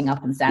getting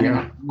up and standing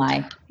up,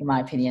 in my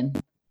opinion.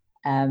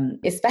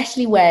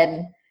 Especially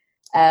when,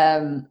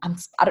 I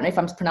don't know if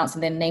I'm pronouncing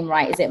their name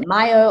right. Is it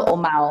Mayo or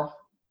Mao?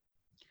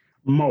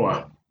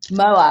 Moa.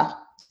 Moa.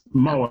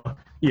 Moa.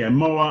 Yeah,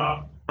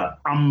 Moa.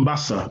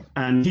 Umbasa,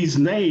 and he's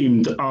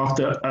named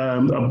after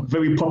a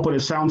very popular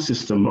sound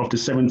system of the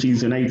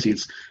 70s and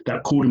 80s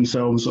that called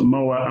themselves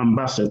Moa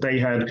Umbasa. They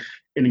had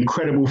an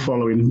incredible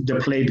following. They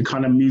played the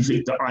kind of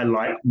music that I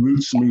like,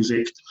 roots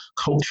music,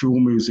 cultural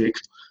music.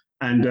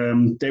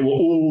 And they were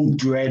all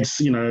dreads,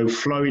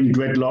 flowing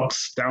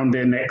dreadlocks down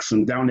their necks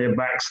and down their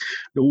backs.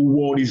 They all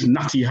wore these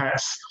nutty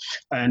hats,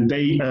 and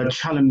they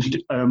challenged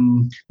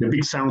the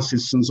big sound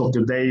systems of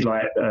the day,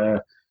 like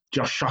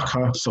Just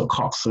Shaka, Sir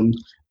Coxsone.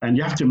 And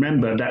you have to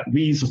remember that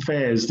these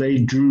affairs, they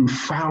drew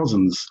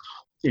thousands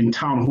in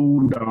town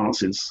hall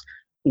dances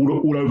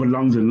all over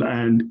London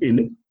and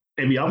in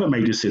every other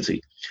major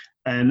city.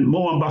 And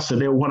Moa Umbasa,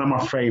 they're one of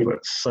my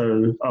favorites.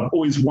 So I've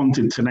always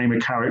wanted to name a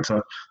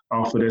character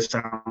after their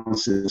sound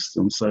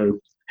system. So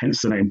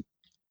hence the name,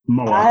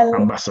 Moa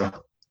Umbasa.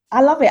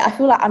 I love it. I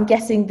feel like I'm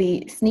getting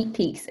the sneak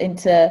peeks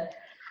into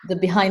the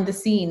behind the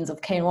scenes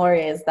of Cane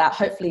Warriors that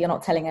hopefully you're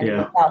not telling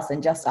anyone else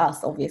and just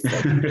us,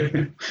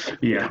 obviously.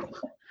 Yeah.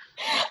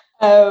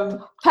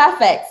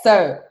 Perfect.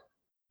 So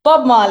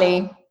Bob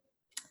Marley,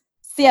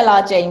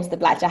 CLR James, the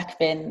Black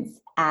Jacobins,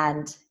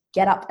 and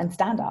Get Up and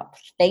Stand Up.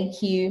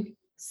 Thank you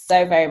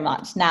so very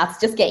much. Now to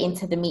just get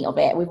into the meat of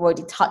it, we've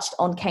already touched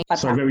on Cane.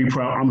 So I'm very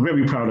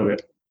proud of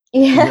it.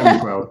 Yeah. Very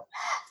proud.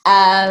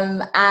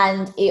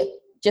 And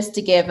it, just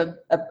to give a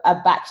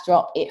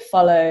backdrop, it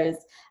follows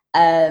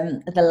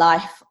the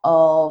life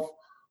of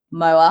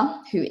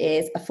Moa, who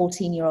is a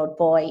 14-year-old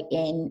boy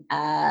in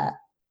a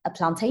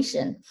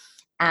plantation,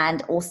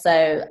 and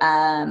also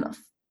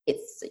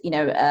it's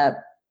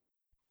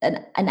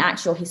an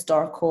actual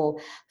historical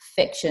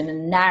fiction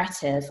and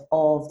narrative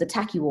of the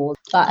Taki Wars.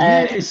 But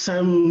it's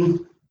a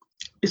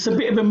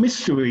bit of a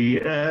mystery.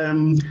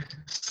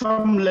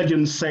 Some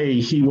legends say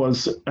he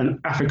was an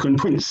African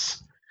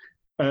prince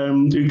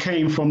who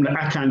came from the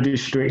Akan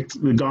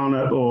district, the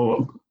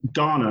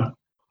Ghana.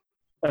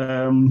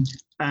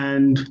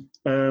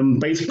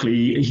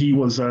 Basically he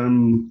was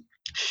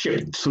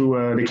shipped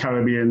to the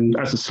Caribbean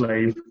as a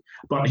slave,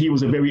 but he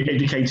was a very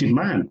educated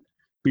man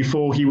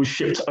before he was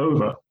shipped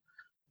over.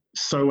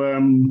 So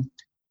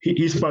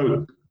he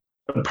spoke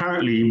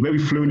apparently very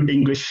fluent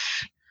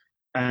English,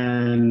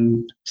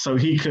 and so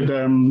he could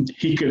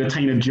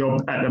attain a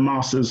job at the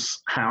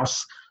master's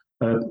house,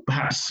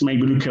 perhaps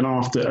maybe looking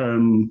after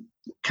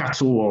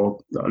cattle or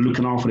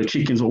looking after the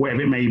chickens or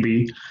whatever it may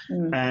be.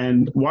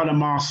 And while the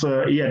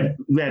master,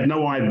 they had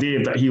no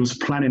idea that he was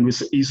planning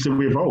this Easter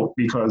revolt,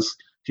 because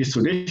his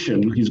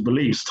tradition, his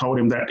beliefs told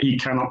him that he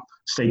cannot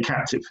stay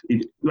captive.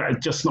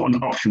 That's just not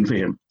an option for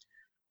him.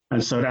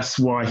 And so that's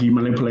why he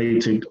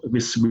manipulated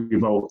this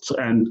revolt.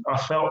 And I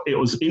felt it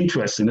was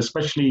interesting,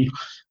 especially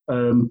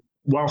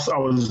whilst I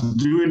was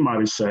doing my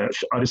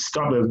research, I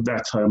discovered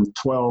that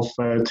 12,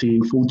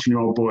 13,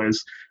 14-year-old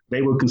boys,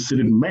 they were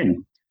considered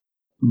men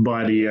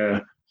by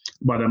the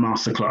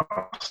master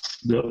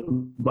class,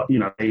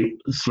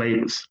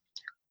 slaves.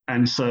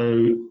 And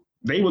so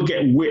they would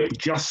get whipped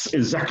just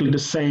exactly the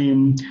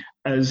same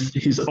as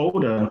his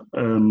older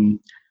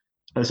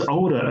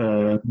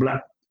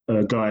black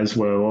guys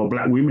were, or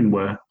black women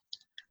were.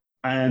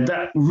 And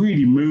that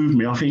really moved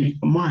me. I think,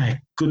 my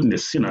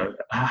goodness,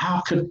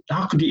 how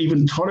could you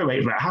even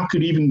tolerate that? How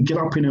could you even get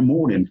up in the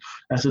morning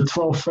as a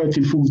 12,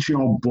 13,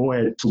 14-year-old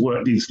boy to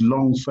work these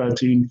long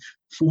 13,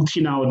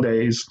 14-hour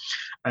days?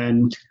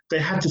 And they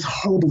had this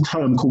horrible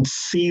term called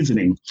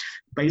seasoning,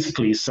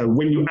 basically. So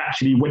when you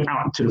actually went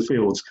out to the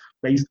fields,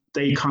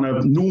 they kind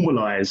of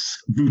normalize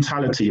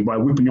brutality by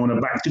whipping you on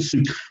the back just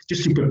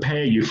to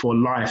prepare you for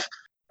life.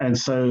 And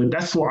so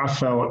that's what I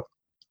felt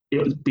it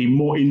would be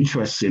more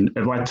interesting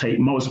if I take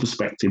Moa's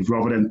perspective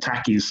rather than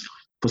Taki's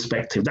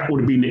perspective. That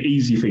would have been the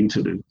easy thing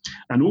to do.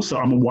 And also,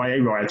 I'm a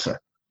YA writer.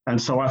 And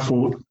so I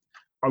thought,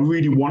 I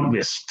really want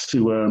this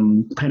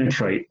to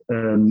penetrate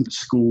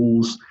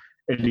schools,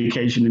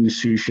 education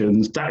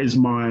institutions. That's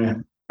my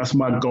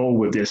goal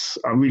with this.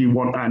 I really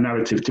want our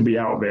narrative to be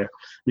out there,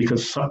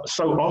 because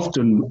so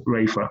often,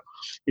 Rafa,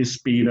 it's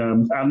been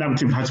our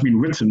narrative has been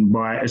written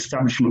by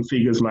establishment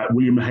figures like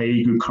William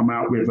Hague, who come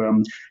out with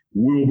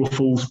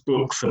Wilberforce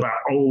books about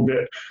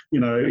it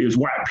was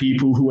white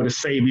people who were the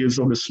saviors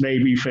of the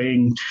slavery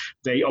thing.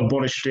 They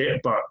abolished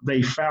it, but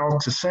they failed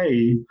to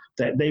say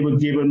that they were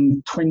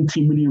given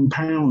 £20 million in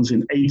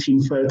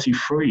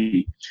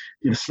 1833.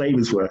 The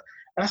slavers were.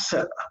 That's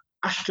an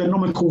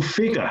astronomical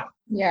figure.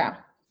 Yeah.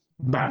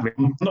 Back then,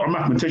 I'm not a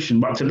mathematician,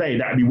 but today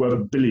that would be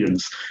worth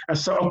billions. And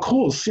so, of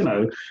course,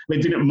 they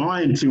didn't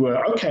mind to,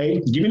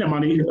 give me the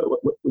money. There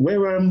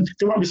won't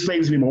be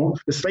slaves anymore.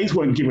 The slaves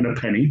weren't given a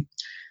penny.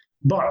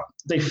 But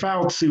they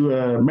failed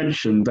to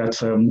mention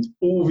that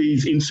all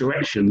these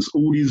insurrections,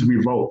 all these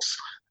revolts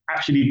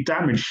actually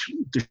damaged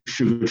the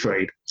sugar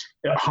trade.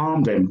 It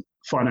harmed them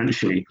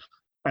financially.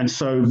 And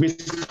so this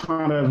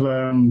kind of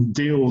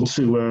deal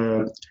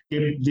to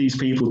give these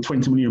people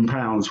 £20 million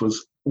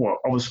was,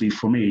 obviously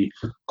for me,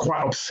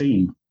 quite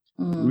obscene,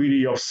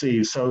 really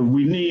obscene. So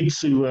we need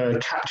to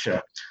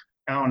capture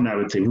our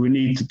narrative. We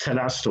need to tell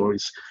our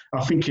stories.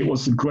 I think it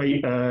was a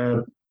great,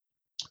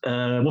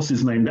 what's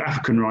his name, the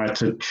African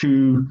writer,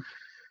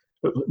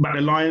 about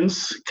the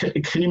lions.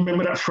 Can you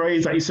remember that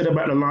phrase that you said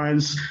about the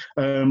lions?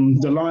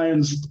 The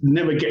lions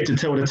never get to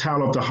tell the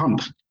tale of the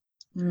hunt.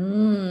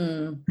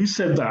 Who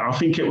said that? I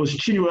think it was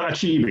Chinua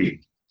Achebe.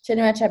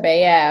 Chinua Achebe,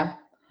 yeah.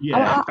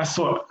 Yeah,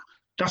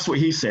 that's what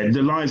he said.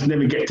 The lions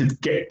never get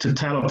to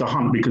tell of the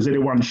hunt because they're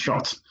the one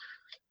shot,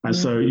 and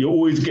so you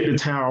always get the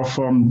tale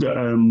from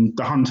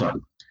the hunter.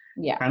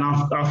 Yeah, and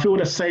I feel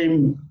the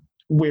same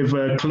with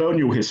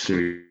colonial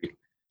history,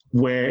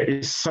 where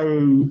it's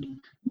so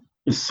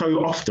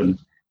often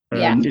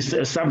it's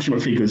the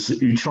establishment figures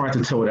who try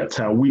to tell that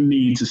tale. We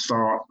need to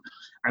start,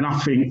 and I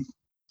think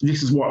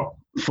this is what,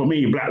 for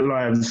me, Black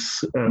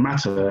Lives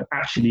Matter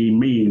actually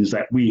means,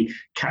 that we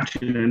capture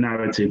the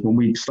narrative when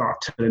we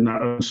start telling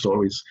our own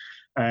stories.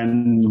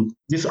 And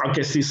this, I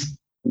guess, this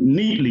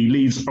neatly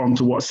leads on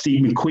to what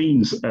Steve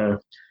McQueen's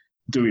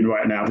doing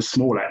right now with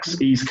Small Axe.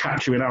 He's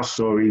capturing our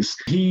stories.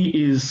 He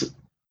is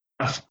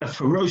a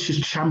ferocious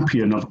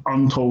champion of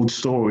untold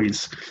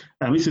stories.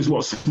 And this is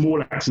what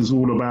Small Axe is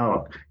all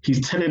about.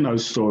 He's telling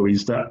those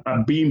stories that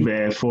have been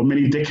there for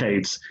many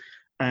decades.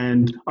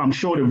 And I'm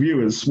sure the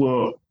viewers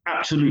will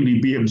absolutely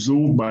be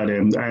absorbed by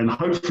them. And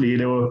hopefully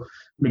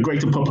the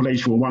greater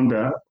population will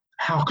wonder,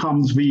 how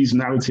comes these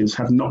narratives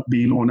have not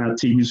been on our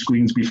TV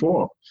screens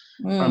before?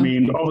 I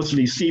mean,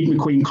 obviously, Steve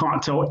McQueen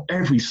can't tell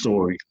every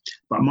story,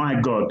 but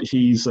my God,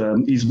 he's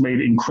made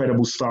an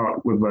incredible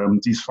start with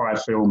these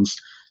 5 films.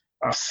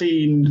 I've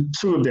seen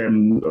 2 of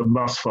them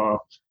thus far,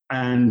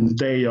 and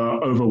they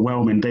are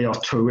overwhelming. They are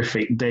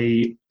terrific.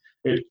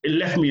 It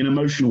left me an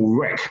emotional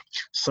wreck.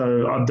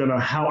 So I don't know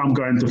how I'm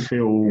going to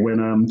feel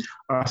when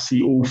I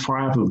see all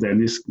 5 of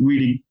them. It's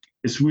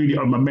really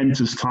a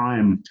momentous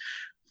time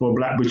for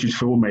Black British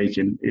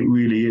filmmaking. It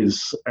really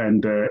is.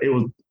 And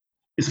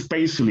it's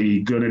basically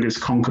going to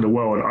just conquer the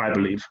world, I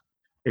believe.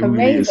 It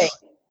Amazing.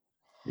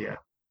 Really is.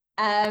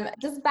 Yeah.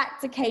 Just back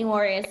to Cane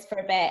Warriors for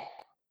a bit.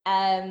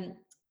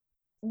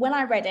 When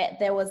I read it,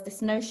 there was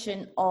this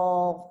notion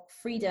of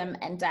freedom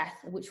and death,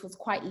 which was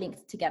quite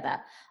linked together.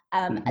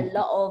 A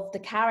lot of the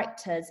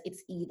characters,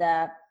 it's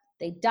either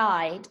they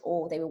died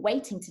or they were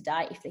waiting to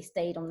die if they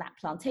stayed on that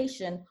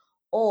plantation,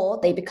 or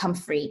they become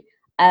free.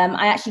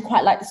 I actually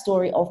quite like the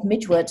story of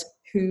Midgewood,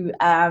 who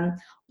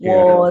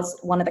was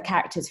one of the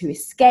characters who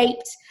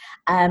escaped.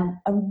 And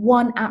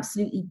one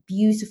absolutely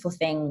beautiful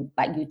thing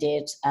that you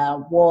did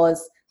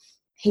was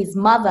his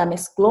mother,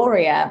 Miss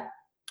Gloria,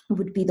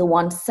 would be the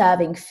one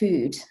serving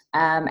food.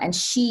 And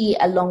she,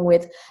 along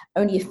with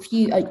only a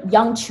few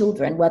young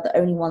children, were the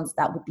only ones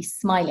that would be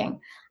smiling.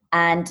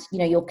 And,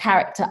 your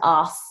character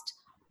asked,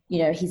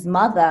 his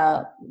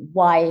mother,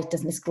 why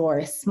does Miss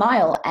Gloria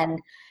smile? And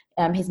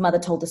his mother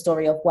told the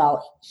story of,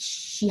 well,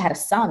 she had a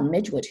son,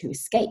 Midgewood, who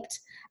escaped.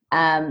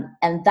 And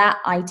that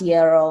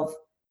idea of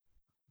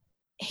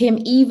him,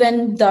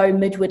 even though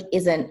Midgewood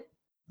isn't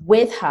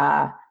with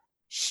her,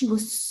 she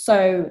was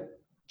so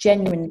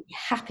genuinely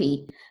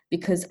happy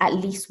because at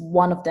least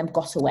one of them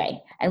got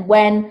away. And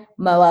when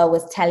Moa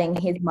was telling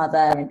his mother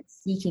and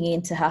sneaking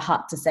into her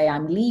hut to say,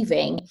 I'm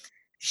leaving,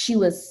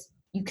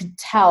 you could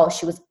tell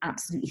she was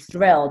absolutely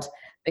thrilled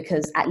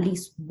because at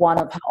least one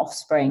of her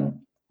offspring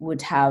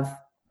would have,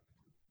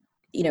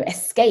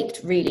 escaped,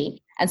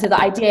 really. And so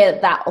the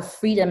idea that of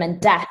freedom and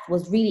death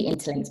was really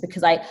interlinked,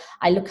 because I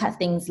look at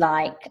things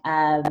like,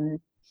 there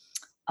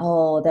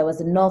was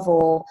a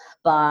novel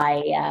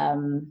by,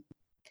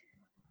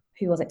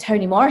 who was it?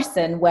 Toni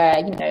Morrison, where,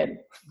 I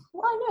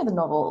know the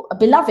novel,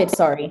 Beloved,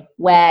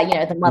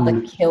 where, the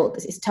mother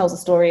it tells a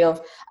story of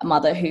a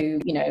mother who,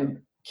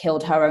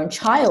 killed her own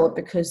child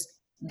because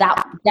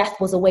that death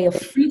was a way of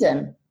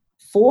freedom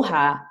for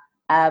her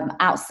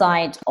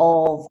outside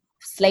of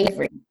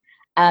slavery.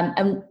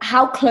 And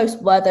how close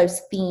were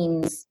those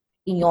themes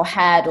in your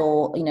head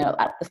or,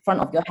 at the front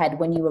of your head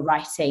when you were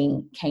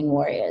writing Cane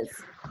Warriors?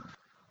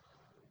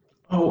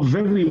 Oh,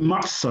 very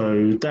much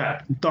so.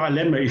 That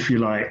dilemma, if you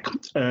like,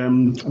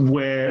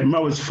 where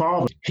Moa's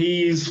father,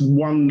 he's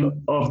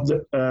one of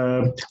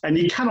the, and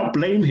you cannot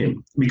blame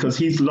him because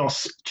he's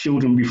lost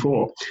children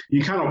before.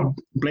 You cannot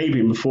blame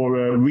him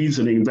for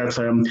reasoning that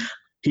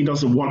he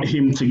doesn't want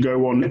him to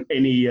go on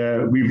any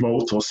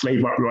revolt or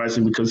slave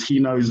uprising because he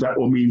knows that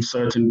will mean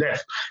certain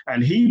death.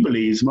 And he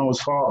believes,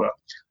 Moa's father,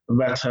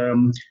 that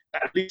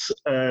at least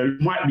you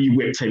might be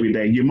whipped every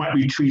day, you might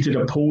be treated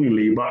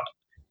appallingly, but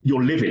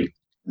you're living.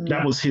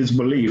 That was his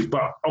belief.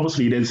 But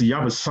obviously there's the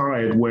other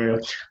side where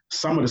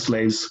some of the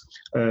slaves,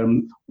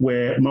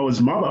 where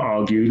Moa's mother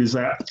argued, is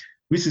that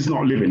this is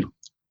not living.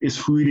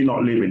 It's really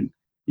not living.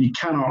 You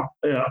cannot,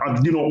 I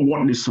do not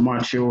want this for my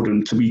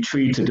children to be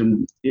treated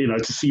and,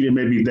 to see them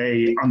every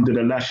day under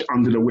the lash,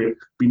 under the whip,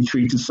 being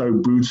treated so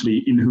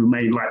brutally,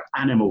 inhumane, like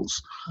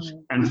animals.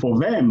 And for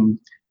them,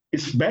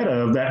 it's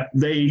better that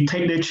they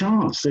take their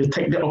chance, they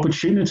take their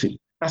opportunity.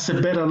 That's a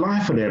better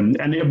life for them.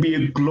 And it'll be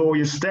a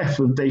glorious death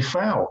if they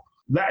fail.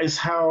 That is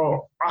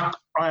how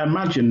I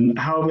imagine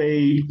how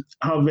they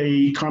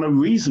kind of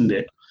reasoned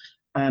it.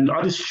 And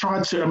I just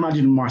tried to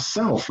imagine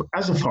myself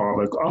as a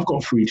father. I've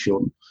got 3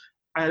 children.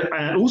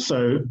 And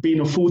also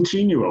being a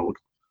 14-year-old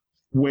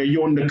where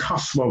you're on the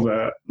cusp of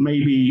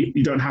maybe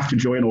you don't have to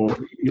join, or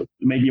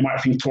maybe you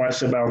might think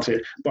twice about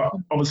it. But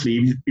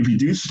obviously, if you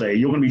do stay,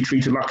 you're going to be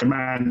treated like a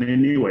man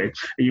anyway,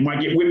 and you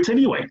might get whipped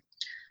anyway.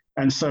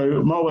 And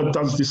so Moa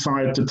does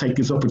decide to take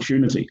this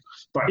opportunity.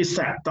 But it's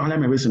that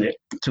dilemma, isn't it?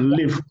 To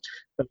live,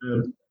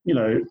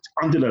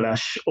 under the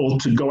lash, or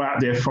to go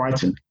out there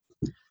fighting.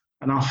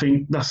 And I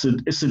think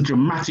it's a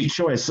dramatic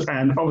choice.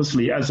 And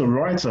obviously, as a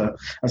writer,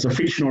 as a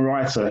fictional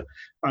writer,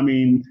 I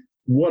mean,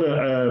 what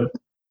a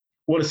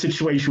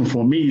situation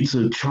for me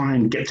to try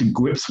and get to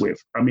grips with.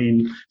 I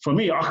mean, for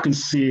me, I can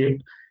see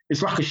it.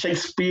 It's like a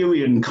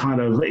Shakespearean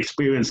kind of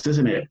experience,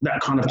 isn't it? That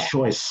kind of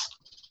choice.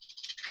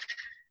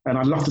 And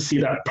I'd love to see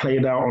that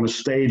played out on a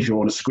stage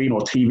or on a screen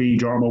or TV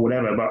drama or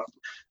whatever. But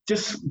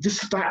just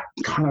that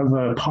kind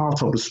of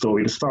part of the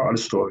story, the start of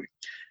the story,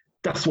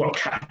 that's what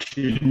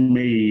captured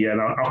me.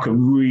 And I could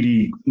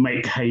really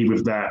make hay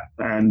with that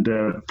and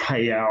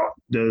play out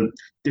the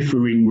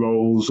differing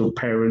roles of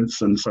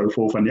parents and so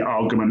forth, and the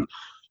argument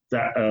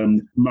that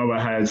Moa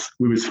has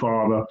with his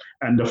father,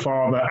 and the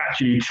father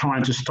actually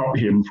trying to stop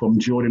him from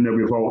joining the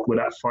revolt with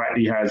that fight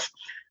he has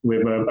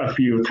with a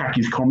few of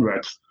Taki's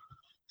comrades.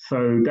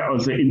 So that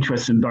was an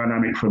interesting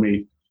dynamic for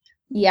me.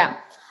 Yeah.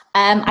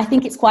 I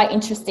think it's quite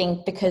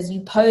interesting because you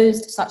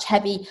posed such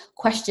heavy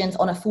questions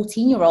on a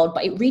 14-year-old,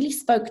 but it really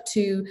spoke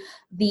to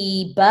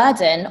the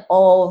burden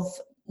of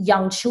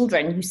young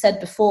children. You said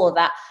before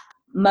that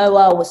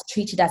Moa was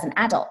treated as an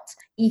adult,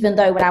 even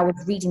though when I was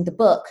reading the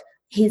book,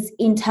 his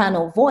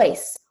internal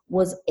voice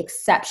was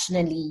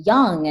exceptionally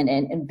young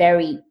and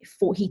very,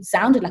 he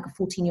sounded like a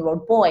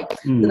 14-year-old boy.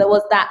 So there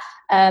was that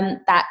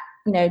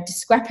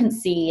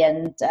discrepancy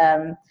and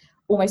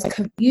almost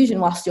confusion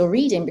whilst you're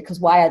reading, because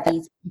why are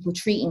these people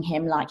treating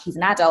him like he's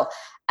an adult?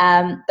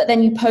 But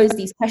then you pose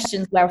these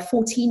questions where a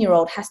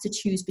 14-year-old has to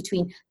choose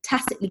between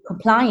tacitly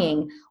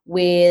complying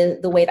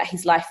with the way that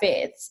his life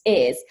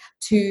is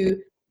to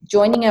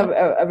joining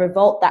a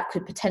revolt that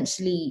could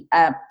potentially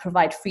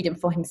provide freedom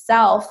for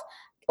himself,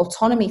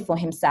 autonomy for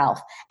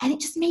himself. And it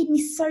just made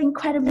me so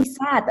incredibly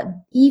sad that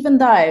even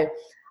though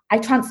I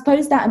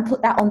transposed that and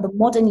put that on the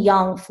modern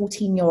young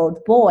 14-year-old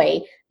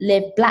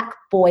black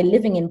boy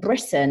living in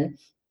Britain,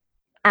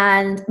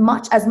 and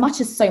as much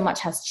as so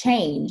much has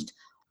changed,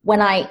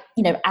 when I,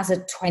 as a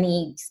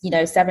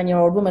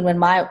 27-year-old woman, when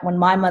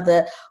my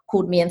mother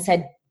called me and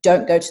said,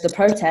 don't go to the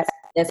protest,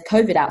 there's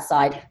COVID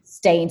outside,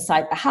 stay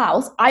inside the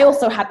house, I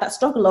also had that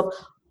struggle of,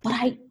 but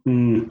I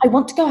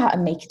want to go out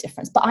and make a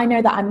difference, but I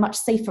know that I'm much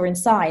safer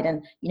inside,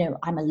 and,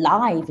 I'm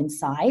alive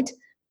inside,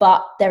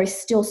 but there is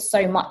still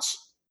so much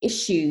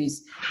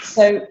issues.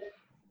 So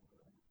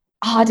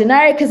I don't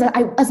know, because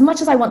as much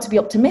as I want to be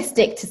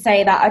optimistic to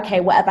say that,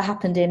 okay, whatever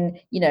happened in,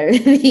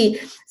 the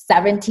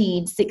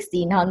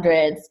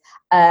 1600s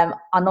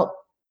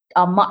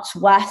are much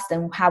worse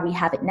than how we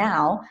have it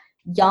now.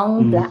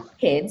 Young black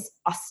kids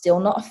are still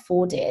not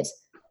afforded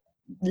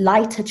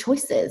lighter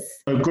choices.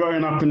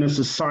 Growing up in a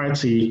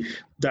society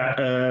that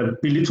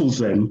belittles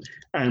them,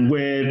 and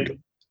where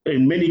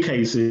in many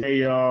cases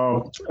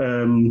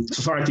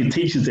society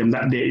teaches them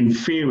that they're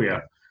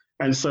inferior.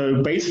 And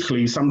so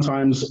basically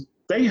sometimes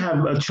they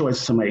have a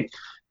choice to make.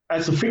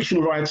 As a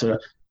fictional writer,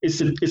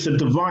 it's a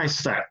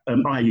device that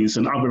I use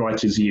and other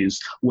writers use,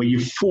 where you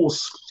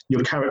force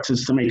your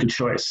characters to make a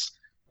choice.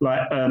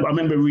 Like I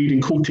remember reading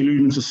Courtney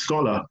Luden's A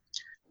Scholar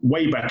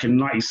way back in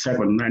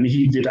 '97, and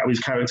he did that with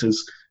his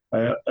characters.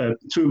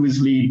 Two of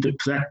his lead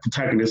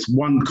protagonists,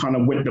 one kind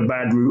of went the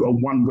bad route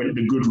and one went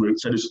the good route.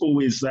 So there's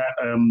always that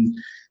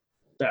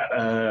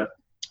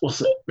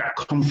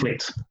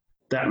conflict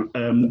that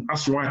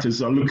us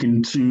writers are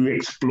looking to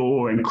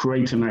explore and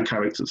create in our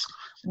characters.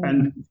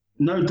 And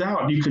no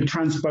doubt you could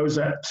transpose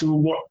that to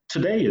what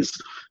today is,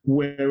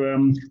 where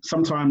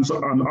sometimes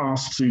I'm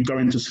asked to go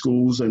into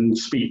schools and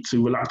speak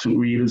to reluctant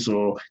readers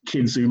or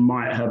kids who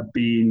might have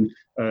been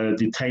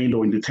detained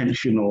or in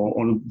detention or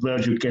on the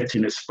verge of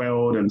getting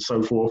expelled and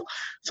so forth.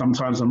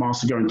 Sometimes I'm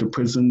asked to go into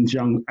prisons,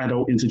 young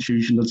adult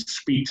institutions, and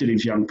speak to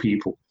these young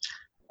people.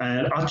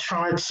 And I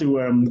try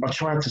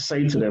to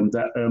say to them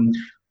that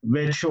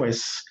their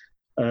choice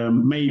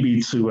may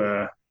be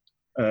to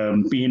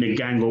be in a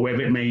gang or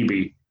whatever it may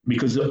be,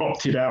 because they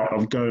opted out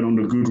of going on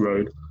the good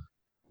road.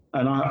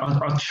 And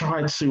I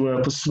tried to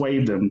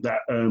persuade them that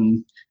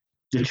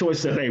the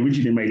choice that they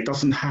originally made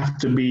doesn't have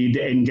to be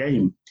the end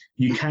game.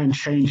 You can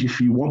change if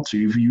you want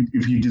to,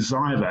 if you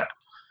desire that.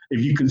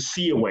 If you can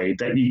see a way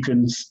that you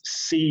can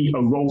see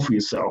a role for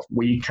yourself,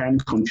 where you can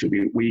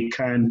contribute, where you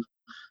can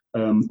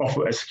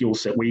offer a skill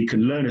set, where you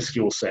can learn a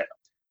skill set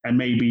and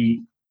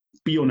maybe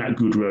be on that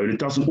good road. It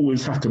doesn't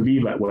always have to be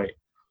that way.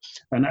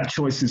 And that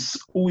choice has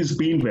always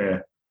been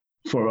there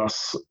for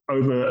us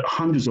over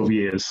hundreds of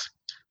years.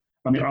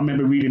 I mean, I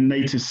remember reading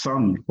Native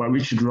Son by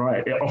Richard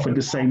Wright. It offered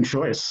the same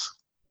choice,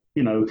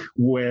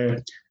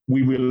 where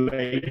we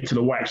relate to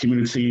the white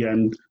community,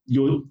 and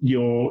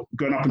you're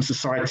growing up in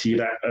society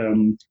that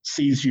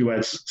sees you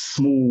as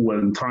small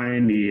and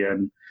tiny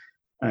and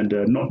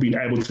not being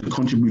able to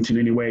contribute in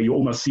any way. You're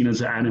almost seen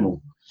as an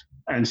animal.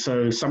 And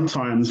so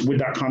sometimes with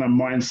that kind of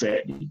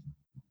mindset,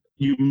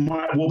 you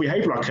might well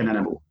behave like an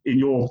animal in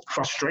your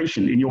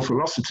frustration, in your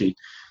ferocity.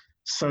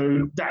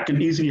 So that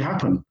can easily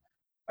happen.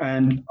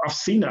 And I've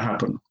seen that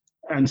happen.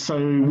 And so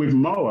with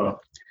Moa,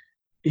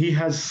 he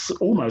has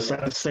almost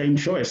that same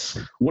choice.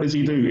 What does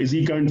he do? Is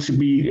he going to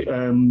be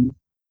on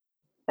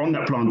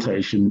that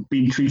plantation,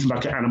 being treated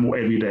like an animal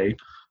every day,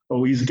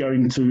 or he's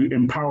going to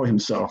empower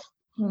himself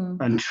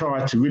and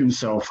try to rid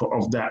himself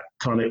of that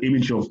kind of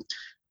image of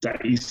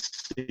that he's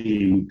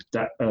seeing,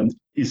 that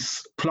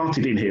is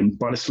planted in him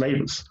by the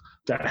slavers,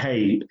 that,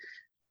 hey,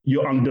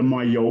 you're under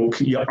my yoke,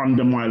 you're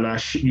under my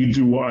lash, you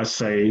do what I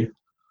say,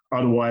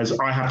 otherwise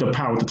I have the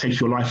power to take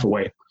your life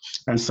away.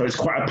 And so it's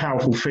quite a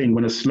powerful thing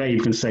when a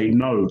slave can say,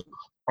 no,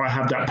 I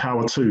have that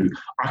power too.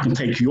 I can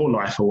take your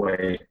life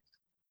away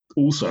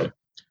also.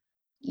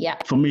 Yeah.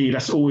 For me,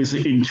 that's always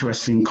an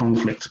interesting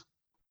conflict.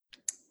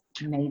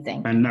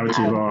 Amazing. And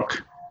narrative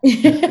arc.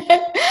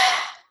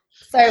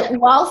 So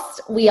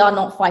whilst we are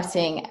not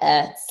fighting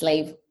a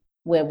slave,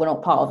 we're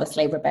not part of a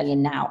slave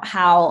rebellion now,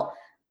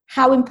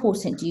 how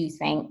important do you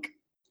think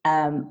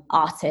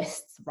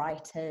artists,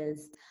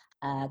 writers,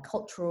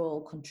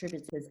 cultural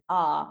contributors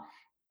are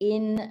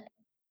in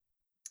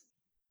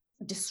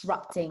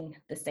disrupting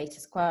the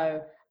status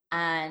quo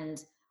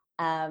and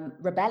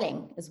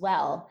rebelling as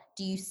well?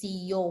 Do you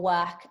see your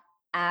work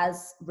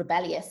as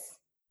rebellious,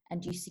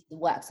 and do you see the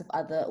works of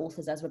other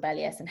authors as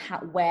rebellious, and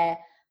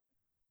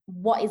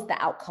what is the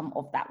outcome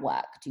of that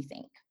work, do you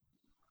think?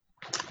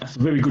 That's a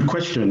very good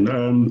question.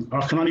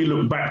 I can only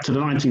look back to the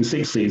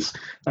 1960s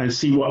and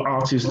see what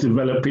artists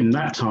developed in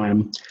that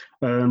time.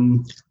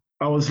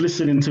 I was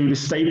listening to the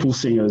Staple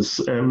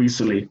Singers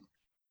recently,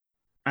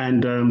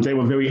 and they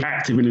were very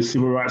active in the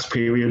civil rights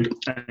period,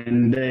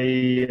 and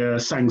they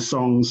sang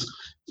songs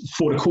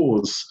for the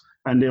cause.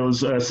 And there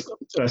was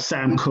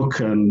Sam Cooke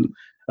and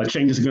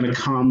Change is Going to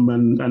Come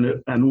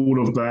and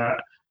all of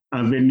that.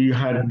 And then you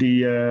had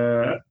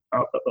the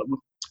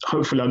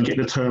hopefully I'll get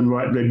the term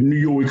right, the New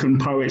Yorker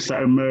poets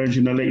that emerged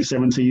in the late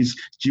 70s,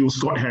 Jill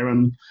Scott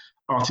Heron,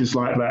 artists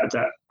like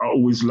that I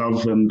always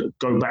love and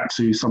go back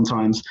to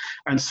sometimes.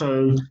 And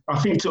so I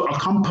think to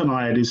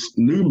accompany this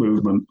new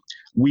movement,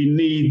 we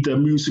need the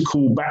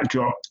musical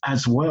backdrop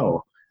as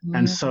well.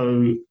 And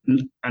so,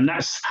 and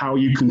that's how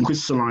you can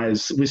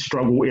crystallize this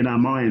struggle in our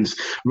minds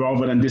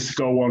rather than just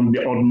go on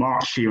the odd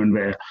march here and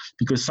there.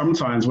 Because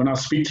sometimes when I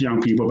speak to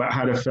young people about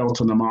how they felt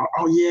on the march,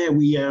 oh yeah,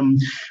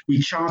 we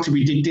chanted,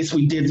 we did this,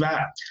 we did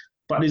that,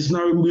 but there's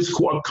no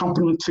musical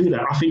accompaniment to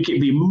that. I think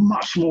it'd be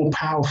much more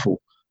powerful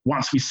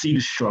once we see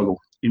the struggle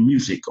in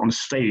music, on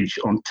stage,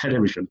 on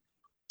television,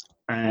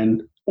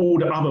 and all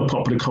the other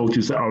popular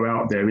cultures that are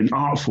out there in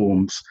art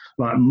forms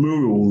like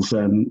murals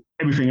and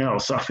everything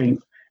else. I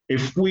think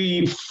if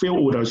we fill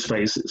all those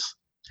spaces,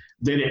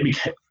 then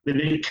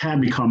it can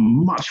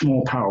become much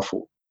more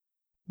powerful.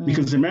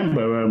 Because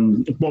remember,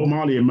 Bob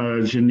Marley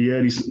emerged in the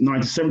early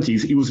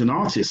 1970s. He was an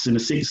artist in the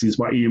 60s,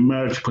 but he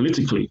emerged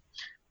politically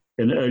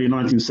in the early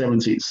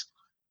 1970s.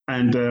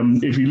 And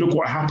if you look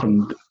what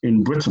happened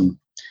in Britain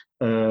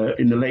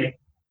in the late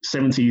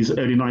 70s,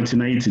 early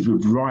 1980s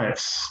with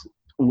riots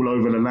all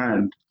over the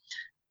land,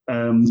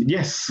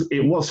 yes,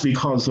 it was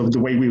because of the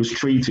way we was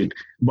treated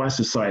by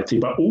society,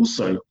 but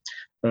also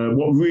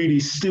what really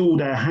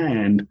stilled our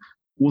hand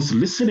was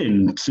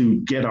listening to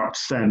get up,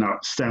 stand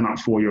up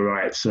for your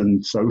rights,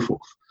 and so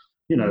forth.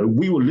 You know,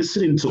 we were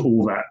listening to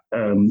all that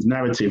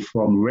narrative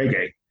from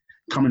reggae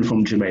coming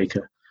from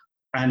Jamaica,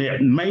 and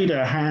it made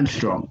our hand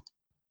strong.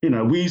 You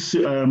know, we used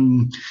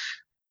to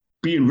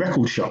be in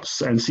record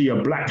shops and see a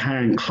black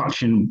hand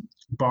clutching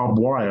barbed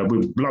wire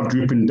with blood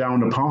dripping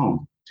down the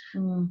palm.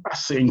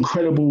 That's an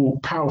incredible,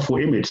 powerful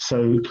image.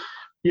 So,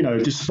 you know,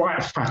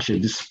 despite Thatcher,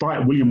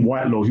 despite William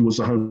Whitelaw, who was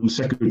the Home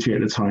Secretary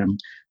at the time,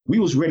 we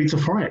was ready to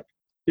fight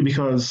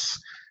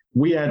because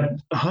we had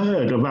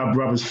heard of our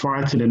brothers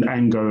fighting in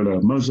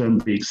Angola,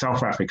 Mozambique,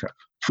 South Africa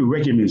through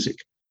reggae music.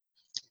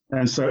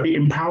 And so it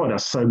empowered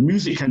us. So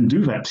music can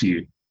do that to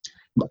you.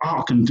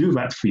 Art can do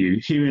that for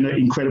you. Hearing an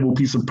incredible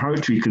piece of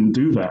poetry can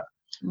do that.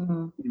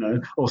 You know,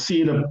 or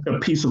seeing a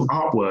piece of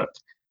artwork,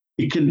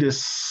 it can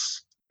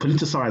just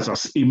politicize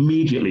us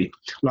immediately,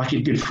 like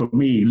it did for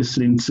me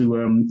listening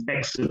to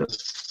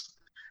Exodus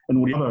and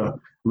all the other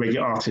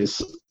reggae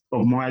artists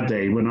of my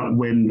day when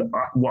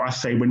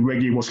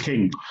reggae was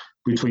king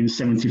between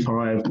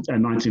 75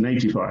 and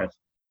 1985.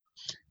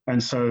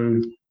 And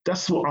so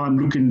that's what I'm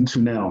looking to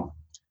now,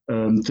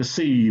 to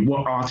see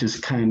what artists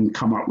can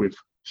come up with,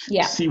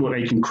 see what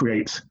they can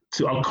create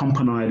to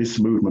accompany this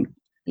movement.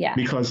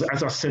 Because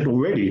as I said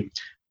already,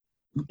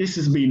 this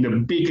has been the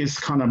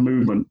biggest kind of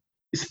movement.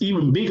 It's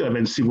even bigger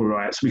than civil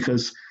rights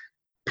because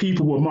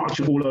people were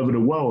marching all over the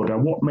world.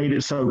 And what made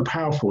it so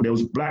powerful, there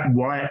was black,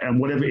 white, and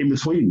whatever in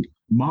between,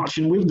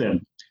 marching with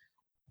them.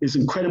 It's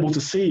incredible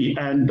to see.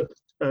 And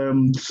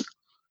the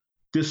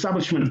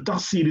establishment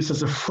does see this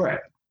as a threat.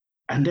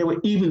 And they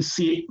will even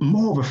see it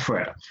more of a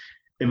threat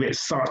if it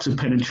starts to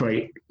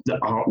penetrate the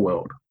art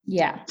world.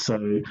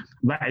 So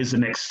that is the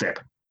next step.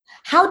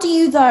 How do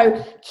you,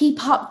 though,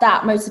 keep up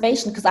that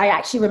motivation? Because I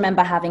actually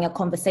remember having a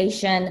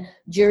conversation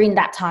during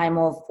that time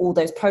of all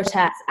those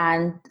protests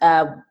and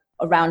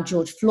around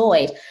George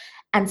Floyd,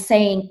 and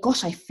saying,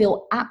 gosh, I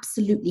feel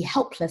absolutely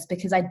helpless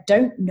because I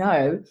don't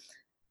know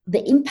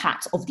the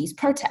impact of these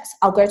protests.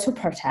 I'll go to a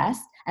protest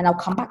and I'll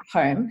come back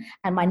home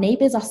and my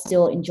neighbors are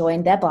still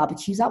enjoying their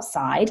barbecues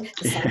outside.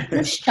 The sun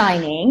is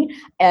shining.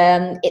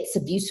 It's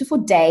a beautiful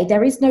day.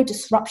 There is no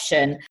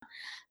disruption.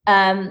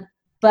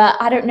 But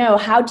I don't know,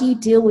 how do you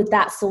deal with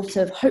that sort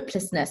of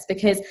hopelessness?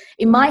 Because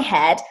in my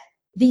head,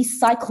 these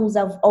cycles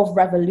of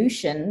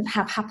revolution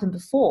have happened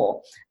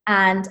before.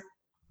 And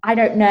I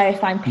don't know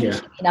if I'm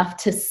patient enough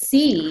to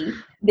see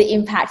the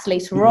impact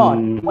later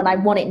on when I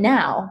want it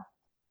now.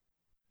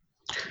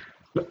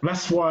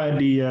 That's why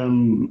the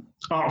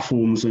art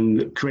forms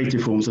and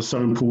creative forms are so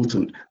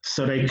important.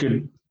 So they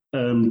could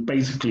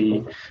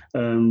basically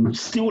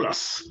steal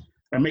us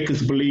and make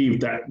us believe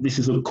that this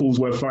is a cause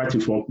worth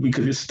fighting for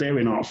because it's there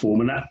in art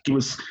form, and that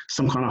gives us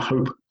some kind of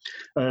hope.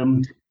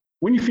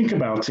 When you think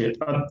about it,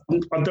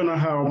 I don't know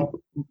how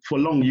for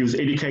long you was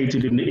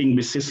educated in the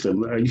English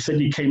system. You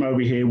said you came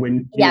over here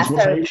when you was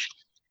what age?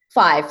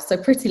 5, so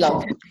pretty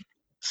long.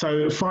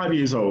 So 5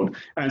 years old.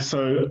 And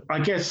so I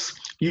guess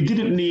you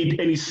didn't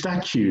need any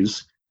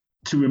statues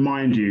to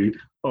remind you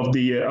of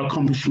the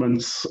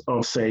accomplishments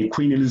of, say,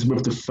 Queen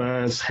Elizabeth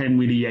I,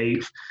 Henry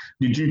VIII,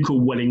 the Duke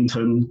of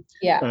Wellington,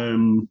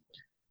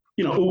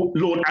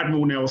 Lord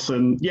Admiral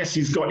Nelson. Yes,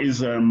 he's got his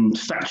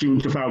statue in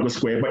Trafalgar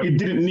Square, but you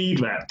didn't need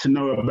that to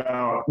know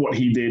about what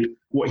he did,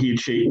 what he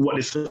achieved, what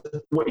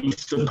he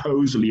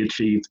supposedly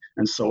achieved,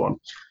 and so on.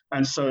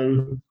 And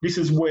so this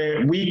is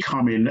where we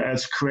come in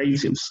as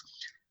creatives,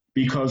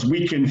 because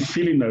we can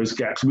fill in those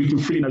gaps. We can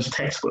fill in those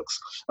textbooks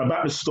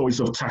about the stories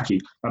of Taki,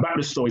 about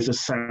the stories of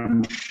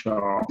Sam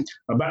Sharp,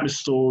 about the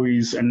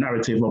stories and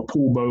narrative of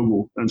Paul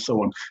Bogle, and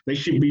so on. They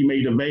should be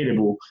made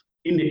available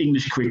in the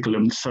English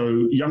curriculum.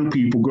 So young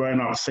people growing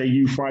up, say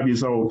you 5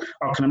 years old,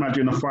 I can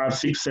imagine a 5,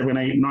 6, 7,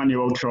 8,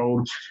 9-year-old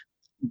child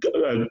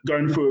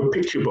going through a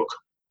picture book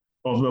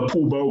of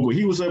Paul Bogle.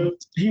 He was a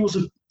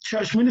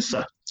church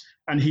minister,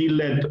 and he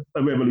led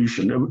a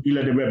revolution. He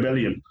led a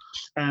rebellion.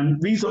 And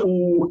these are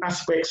all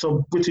aspects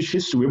of British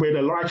history, whether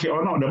they like it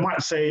or not. They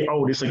might say,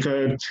 oh, this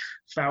occurred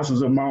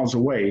thousands of miles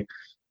away.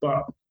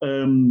 But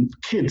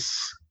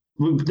kids,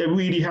 they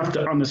really have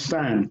to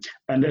understand,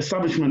 and the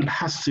establishment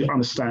has to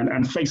understand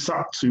and face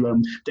up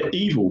to the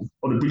evil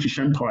of the British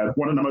Empire,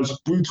 one of the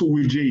most brutal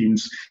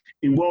regimes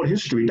in world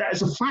history. That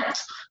is a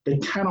fact. They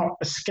cannot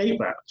escape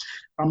that.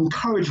 I'm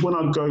encouraged when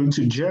I go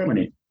to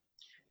Germany.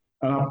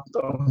 I've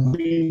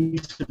been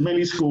to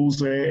many schools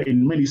there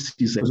in many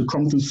cities. The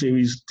Crompton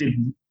series did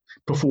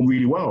perform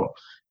really well.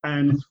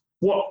 And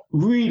what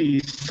really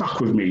stuck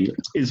with me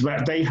is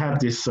that they have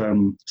this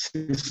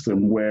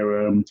system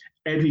where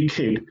every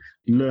kid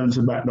learns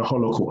about the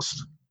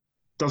Holocaust.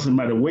 Doesn't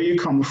matter where you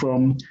come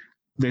from,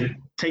 they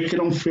take it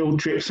on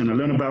field trips and they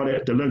learn about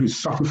it, they learn who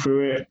suffered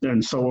through it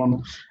and so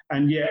on.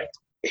 And yet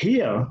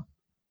here,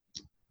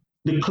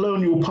 the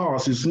colonial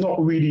past is not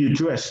really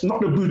addressed,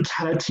 not the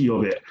brutality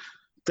of it.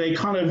 They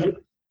kind of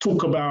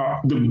talk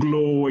about the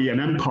glory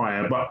and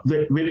empire, but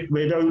they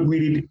don't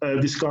really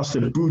discuss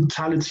the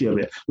brutality of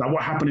it, like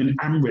what happened in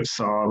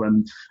Amritsar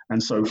and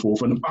so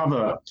forth, and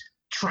other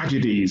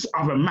tragedies,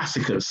 other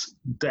massacres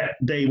that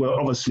they were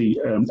obviously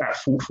at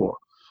fault for.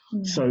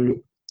 So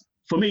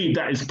for me,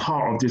 that is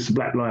part of this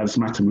Black Lives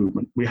Matter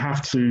movement. We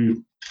have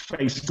to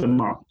face them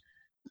up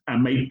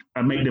and make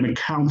them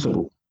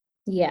accountable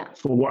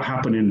for what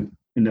happened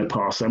in their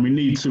past, and we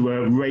need to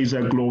raise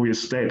their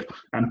glorious dead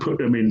and put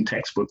them in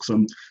textbooks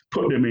and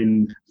put them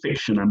in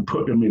fiction and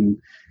put them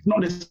in.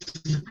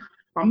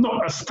 I'm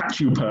not a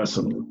statue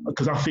person,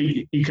 because I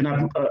think you can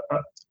have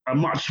a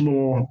much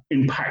more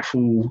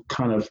impactful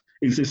kind of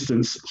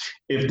existence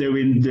if they're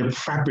in the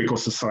fabric of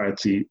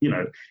society,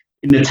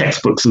 in the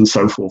textbooks and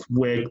so forth,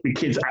 where the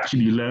kids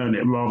actually learn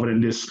it rather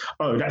than this,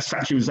 oh, that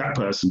statue is that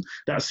person.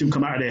 That's still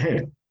come out of their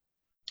head.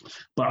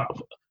 But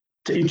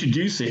to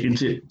introduce it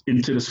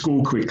into the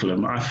school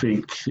curriculum, I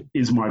think,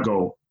 is my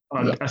goal.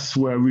 That's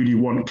where I really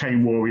want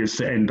Cane Warriors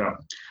to end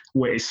up,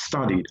 where it's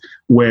studied,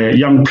 where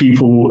young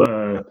people,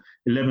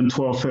 11,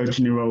 12,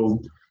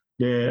 13-year-old,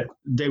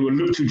 they will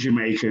look to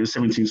Jamaica in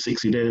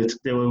 1760.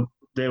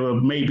 They will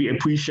maybe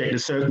appreciate the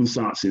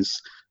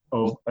circumstances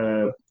of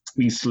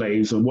these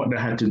slaves and what they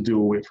had to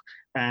deal with,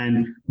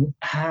 and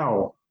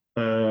how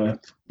the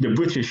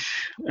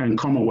British and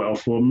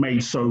Commonwealth were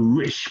made so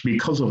rich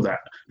because of that,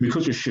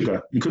 because of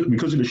sugar,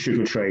 because of the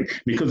sugar trade,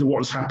 because of what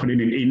was happening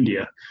in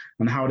India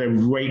and how they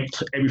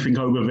raped everything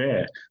over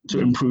there to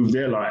improve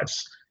their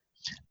lives,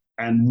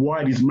 and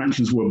why these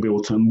mansions were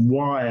built and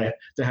why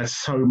they had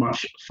so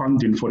much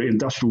funding for the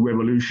Industrial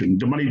Revolution.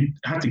 The money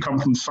had to come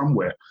from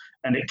somewhere,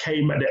 and it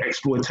came at the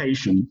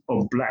exploitation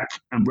of Black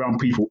and brown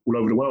people all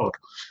over the world.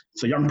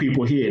 So young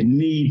people here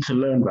need to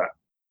learn that.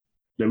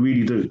 They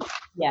really do.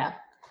 Yeah.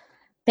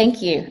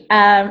 Thank you.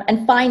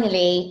 And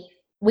finally,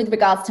 with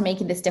regards to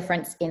making this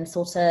difference in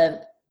sort of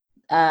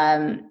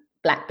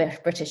Black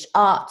British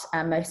art,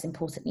 and most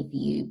importantly for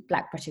you,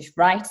 Black British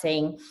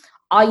writing.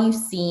 Are you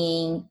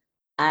seeing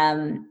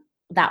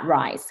that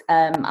rise?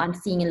 I'm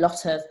seeing a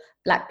lot of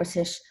Black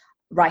British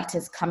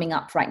writers coming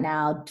up right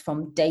now,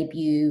 from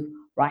debut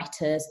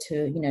writers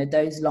to, you know,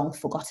 those long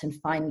forgotten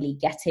finally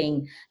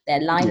getting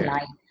their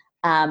limelight.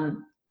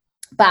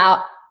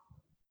 But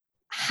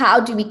how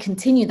do we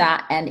continue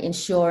that and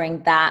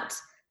ensuring that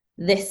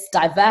this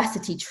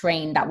diversity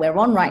train that we're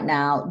on right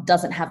now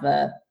doesn't have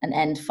an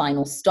end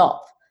final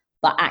stop,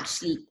 but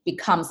actually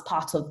becomes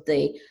part of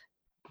the,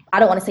 I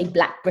don't want to say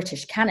Black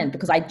British canon,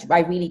 because I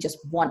really just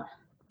want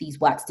these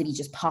works to be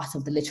just part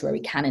of the literary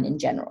canon in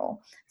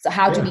general. So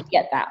how do we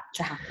get that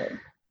to happen?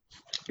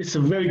 It's a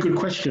very good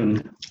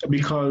question,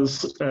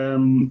 because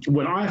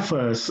when I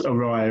first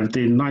arrived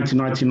in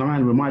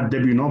 1999 with my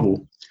debut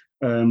novel,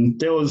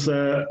 there was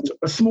a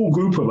small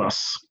group of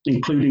us,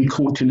 including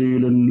Courtney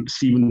Newland,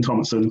 Stephen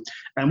Thompson,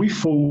 and we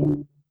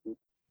thought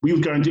we were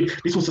going to,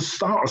 this was the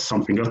start of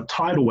something, a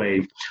tidal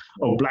wave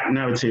of Black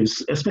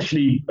narratives,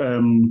 especially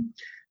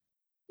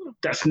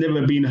that's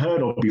never been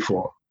heard of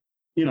before.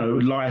 You know,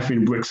 life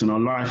in Brixton or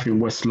life in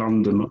West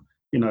London,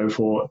 you know,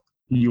 for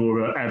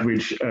your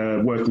average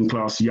working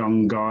class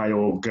young guy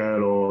or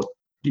girl, or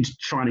just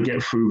trying to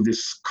get through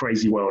this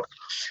crazy world.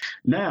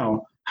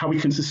 Now, how we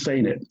can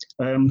sustain it.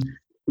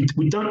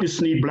 We don't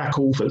just need Black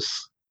authors.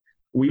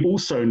 We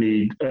also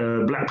need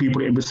Black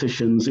people in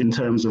positions in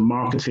terms of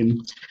marketing,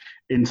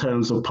 in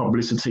terms of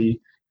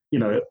publicity, you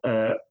know,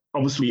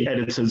 obviously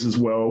editors as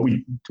well.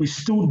 We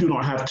still do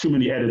not have too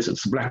many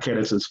editors, Black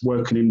editors,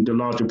 working in the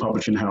larger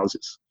publishing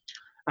houses.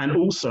 And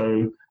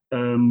also,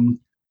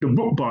 the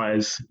book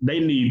buyers, they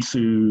need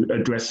to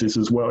address this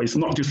as well. It's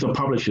not just the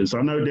publishers.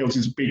 I know there was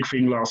this big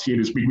thing last year,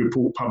 this big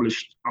report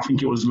published, I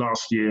think it was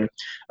last year,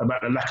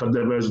 about the lack of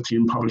diversity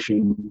in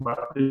publishing, but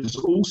there's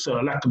also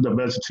a lack of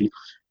diversity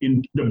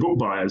in the book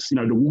buyers, you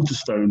know, the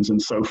Waterstones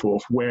and so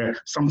forth, where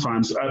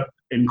sometimes an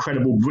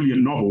incredible,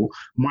 brilliant novel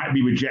might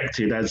be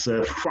rejected as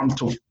a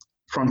front of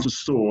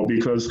store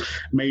because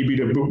maybe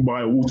the book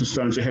buyer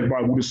Waterstones, the head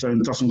buyer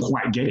Waterstones doesn't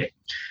quite get it.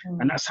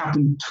 And that's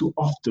happened too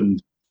often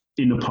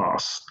in the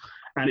past.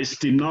 And it's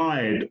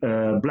denied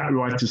Black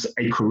writers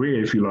a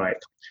career, if you like.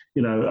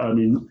 You know, I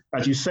mean,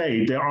 as you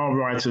say, there are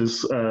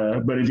writers,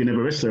 Bernardine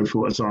Evaristo,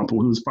 for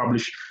example, who was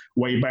published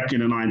way back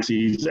in the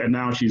 90s, and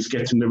now she's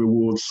getting the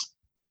rewards.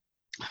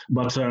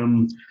 But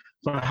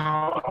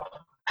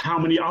how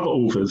many other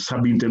authors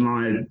have been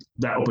denied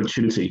that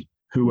opportunity,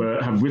 who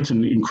have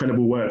written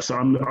incredible works?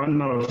 I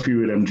know a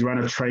few of them.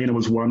 Joanna Trainer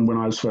was one when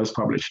I was first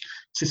published.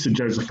 Sister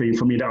Josephine,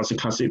 for me, that was a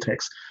classic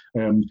text.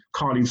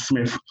 Carleen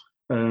Smith,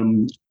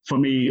 for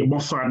me,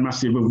 Moss Side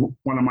Massive was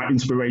one of my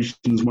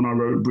inspirations when I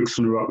wrote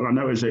Brixton Rock. I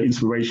know it's an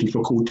inspiration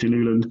for Courtney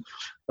Newland.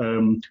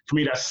 For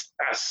me, that's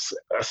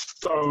a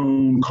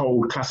stone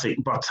cold classic,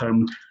 but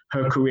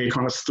her career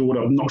kind of stalled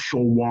up, not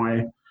sure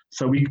why.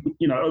 So we,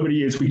 you know, over the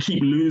years, we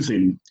keep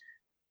losing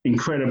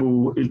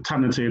incredible,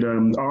 talented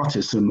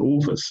artists and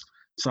authors.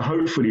 So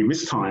hopefully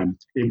this time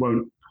it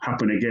won't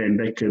happen again.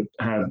 They could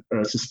have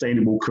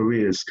sustainable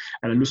careers,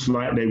 and it looks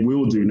like they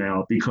will do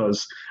now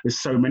because there's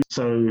so many.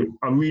 So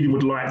I really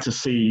would like to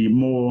see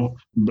more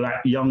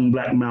young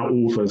black male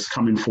authors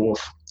coming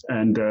forth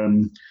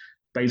and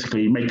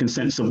basically making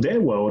sense of their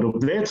world,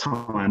 of their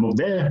time, of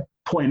their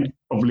point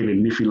of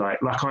living, if you like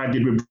I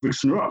did with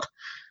Brixton Rock.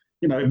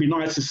 You know, it'd be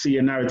nice to see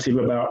a narrative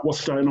about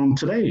what's going on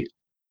today.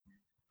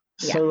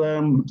 Yeah.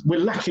 So we're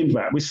lacking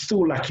that. We're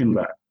still lacking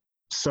that.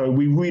 So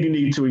we really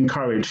need to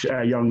encourage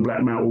our young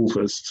black male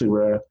authors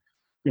to,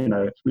 you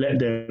know, let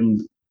them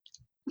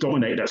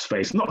dominate that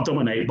space. Not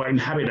dominate, but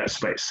inhabit that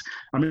space.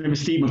 I remember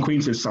Steve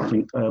McQueen said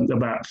something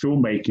about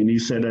filmmaking. He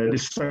said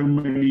there's so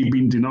many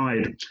been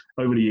denied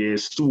over the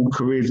years, stalled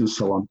careers and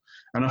so on.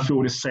 And I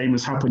feel the same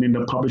has happened in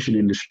the publishing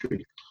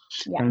industry.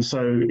 Yeah. And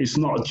so it's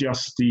not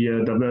just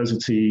the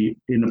diversity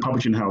in the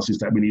publishing houses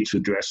that we need to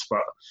address,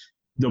 but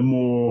the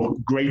more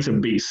greater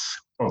beasts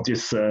of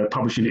this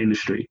publishing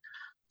industry,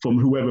 from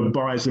whoever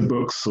buys the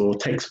books or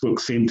takes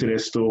books into their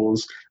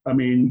stores. I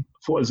mean,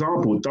 for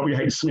example,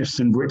 W.H. Smith's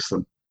in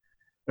Brixton.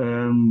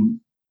 You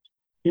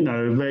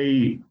know,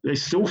 they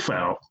still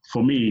fail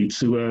for me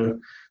to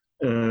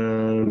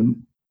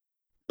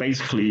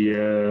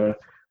basically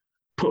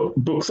put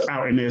books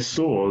out in their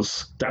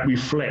stores that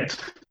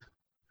reflect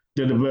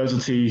the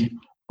diversity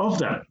of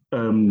that,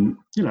 you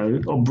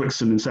know, of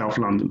Brixton in South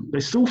London. They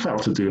still fail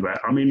to do that.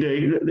 I mean,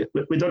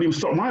 they don't even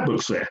stock my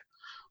books there.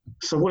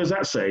 So what does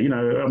that say? You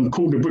know, I'm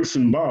called the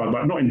Brixton Bard,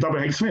 but not in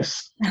W.H.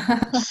 Smith's.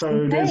 So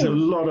okay. There's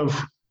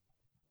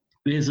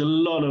a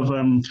lot of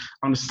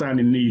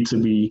understanding need to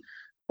be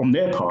on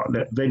their part,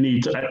 that they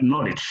need to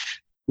acknowledge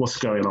what's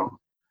going on.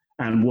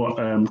 And what,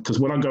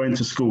 because when I go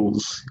into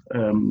schools,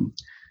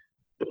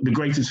 the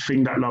greatest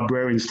thing that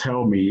librarians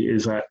tell me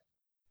is that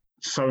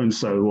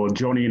so-and-so or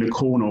Johnny in the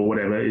corner or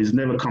whatever has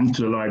never come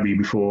to the library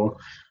before.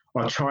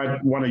 I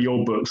tried one of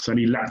your books and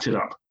he lapped it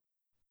up.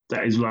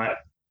 That is like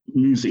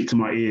music to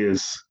my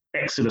ears,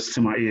 Exodus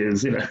to my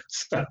ears, you know.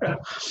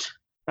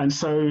 And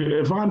so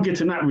if I'm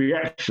getting that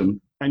reaction,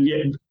 and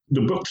yet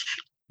the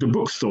the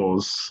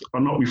bookstores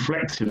are not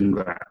reflecting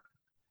that.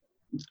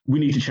 We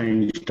need to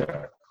change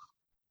that.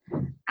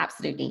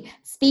 Absolutely.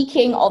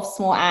 Speaking of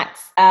small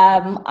acts,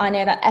 I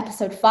know that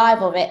episode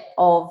 5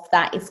 of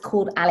that is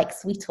called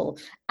Alex Wheatle.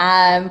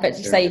 But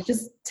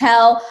just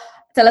tell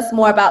us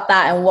more about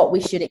that and what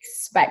we should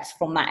expect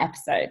from that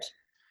episode.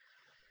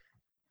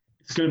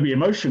 It's going to be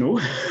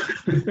emotional.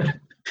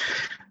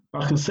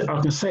 I can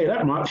say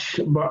that much,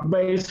 but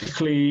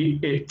basically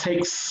it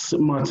takes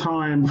my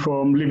time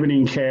from living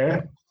in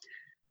care,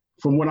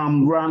 from when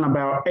I'm around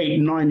about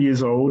 8, 9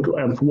 years old,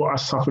 and for what I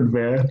suffered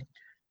there,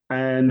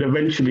 and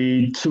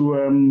eventually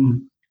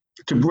to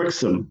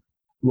Brixham,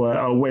 where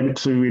I went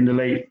to in the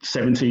late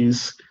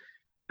 70s,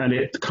 and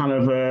it kind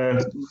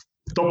of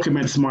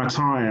documents my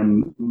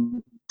time,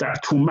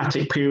 that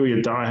traumatic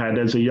period that I had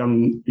as a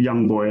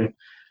young boy,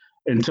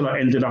 until I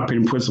ended up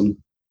in prison,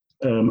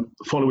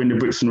 following the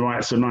Brixton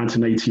riots of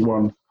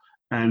 1981.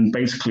 And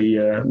basically,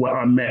 where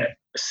I met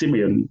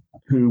Simeon,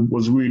 who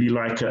was really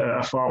like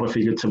a father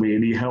figure to me,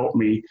 and he helped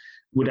me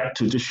with that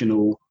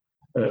transitional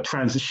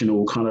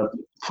kind of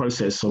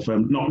process of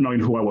not knowing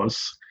who I was,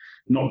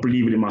 not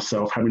believing in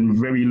myself, having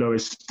very low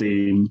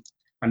esteem,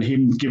 and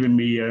him giving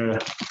me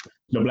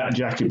the Black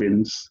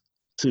Jacobins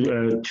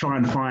to try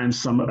and find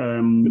some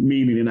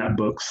meaning in that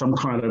book, some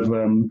kind of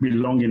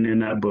belonging in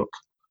that book.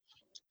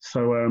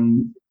 So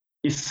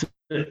it's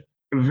a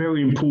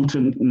very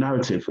important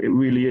narrative. It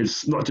really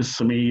is, not just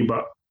for me,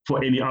 but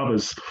for any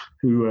others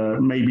who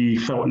maybe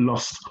felt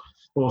lost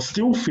or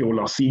still feel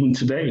lost even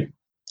today,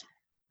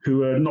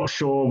 who are not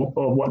sure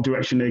of what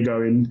direction they're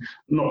going,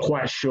 not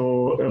quite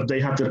sure if they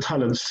have the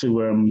talents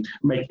to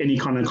make any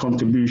kind of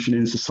contribution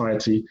in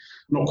society,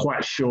 not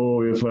quite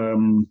sure if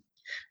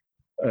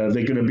they're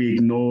going to be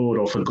ignored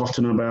or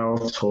forgotten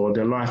about, or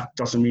their life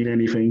doesn't mean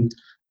anything.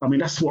 I mean,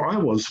 that's what I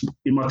was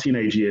in my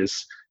teenage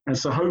years. And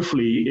so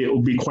hopefully it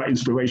will be quite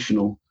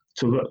inspirational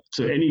to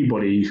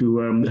anybody who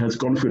has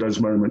gone through those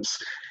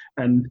moments.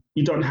 And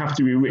you don't have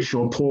to be rich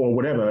or poor or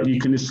whatever. You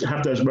can just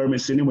have those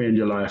moments anywhere in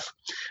your life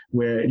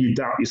where you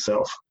doubt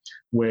yourself,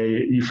 where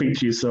you think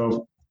to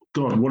yourself,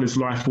 God, what is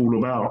life all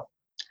about?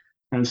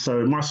 And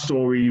so my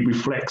story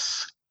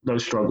reflects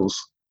those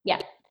struggles. Yeah,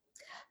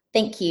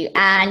 thank you.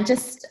 And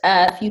just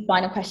a few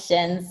final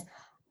questions.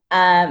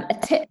 A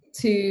tip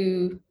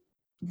to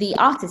the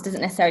artist,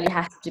 doesn't necessarily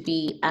have to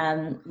be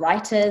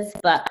writers,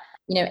 but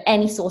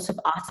any sort of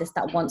artist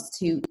that wants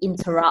to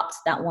interrupt,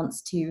 that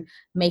wants to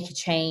make a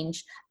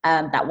change,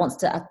 that wants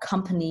to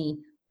accompany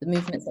the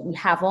movements that we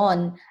have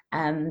on,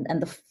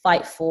 and the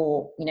fight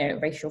for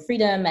racial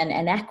freedom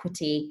and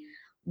equity.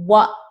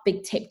 What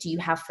big tip do you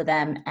have for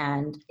them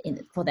and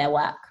for their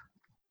work?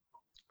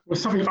 Well,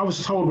 something I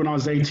was told when I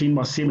was 18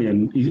 by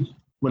Simeon,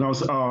 when I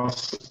was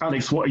asked,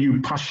 Alex, what are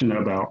you passionate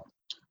about?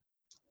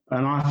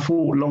 And I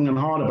thought long and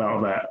hard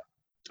about that.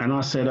 And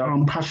I said,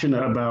 I'm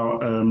passionate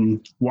about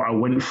what I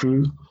went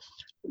through,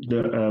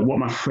 what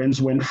my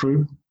friends went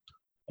through,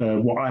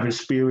 what I've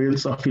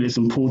experienced. I feel it's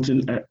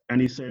important.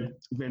 And he said,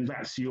 then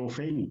that's your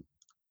thing.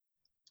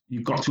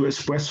 You've got to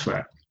express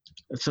that.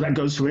 So that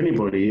goes to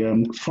anybody.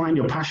 Find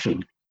your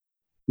passion.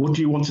 What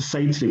do you want to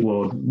say to the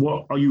world?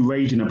 What are you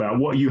raging about?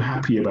 What are you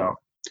happy about?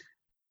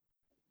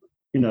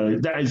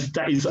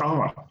 That is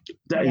art.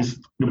 That is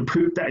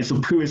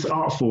the purest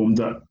art form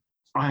that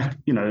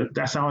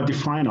that's how I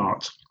define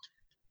art.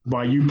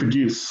 By you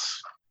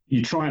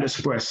try and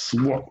express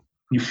what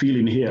you feel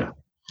in here.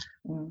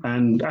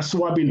 And that's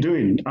what I've been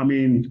doing. I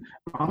mean,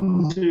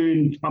 I'm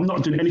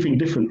not doing anything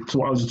different to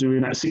what I was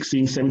doing at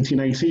 16, 17,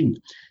 18,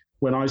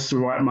 when I used to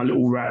write my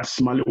little raps,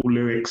 my little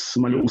lyrics,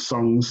 my little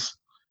songs,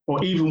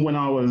 or even when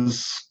I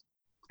was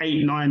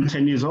 8, 9,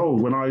 10 years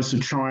old, when I used to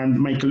try and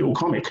make a little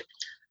comic.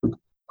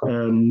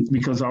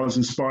 Because I was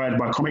inspired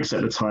by comics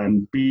at the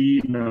time,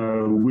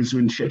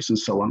 Whizzing Chips and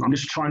so on. I'm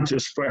just trying to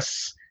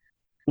express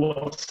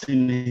what's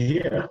in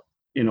here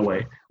in a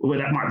way,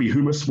 whether that might be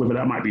humorous, whether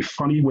that might be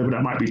funny, whether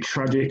that might be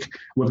tragic,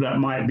 whether that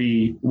might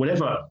be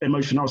whatever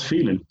emotion I was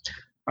feeling.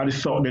 I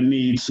just felt the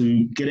need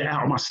to get it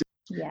out of my system.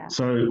 Yeah.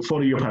 So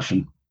follow your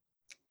passion.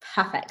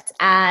 Perfect.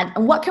 And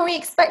what can we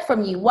expect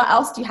from you? What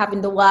else do you have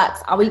in the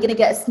works? Are we going to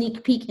get a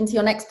sneak peek into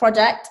your next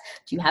project?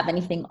 Do you have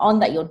anything on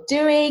that you're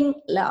doing?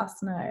 Let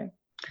us know.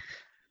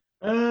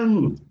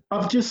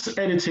 I've just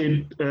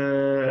edited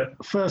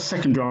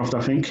second draft,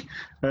 I think,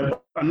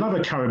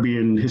 another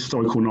Caribbean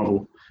historical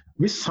novel.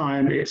 This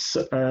time it's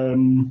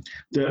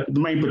the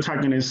main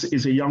protagonist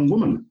is a young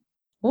woman.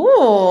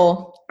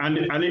 Ooh. And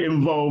it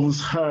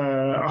involves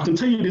her. I can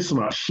tell you this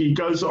much. She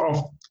goes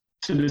off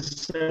to the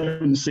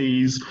Seven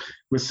Seas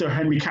with Sir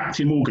Henry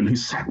Captain Morgan, who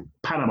sat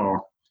Panama.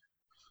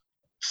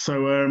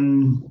 So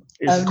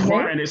it's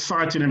quite an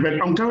exciting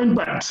event. I'm going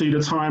back to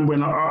the time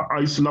when I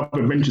used to love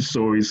adventure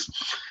stories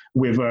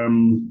with,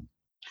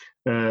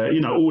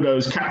 all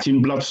those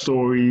Captain Blood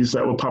stories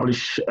that were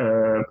published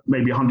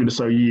maybe 100 or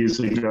so years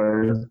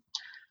ago.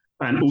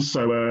 And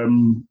also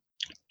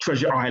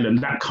Treasure Island,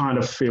 that kind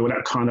of feel,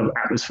 that kind of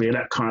atmosphere,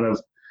 that kind of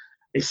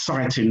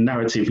exciting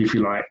narrative, if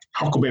you like,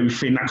 Huckleberry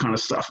Finn, that kind of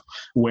stuff,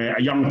 where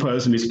a young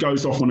person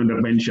goes off on an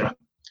adventure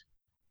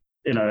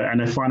and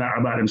they find out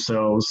about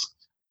themselves.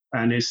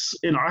 And it's,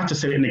 I had to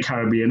set it in the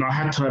Caribbean. I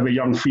had to have a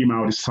young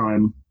female this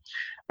time,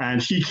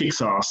 and she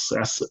kicks ass.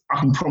 I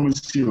can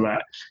promise you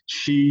that.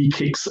 She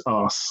kicks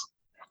ass.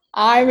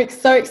 I'm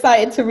so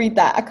excited to read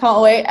that. I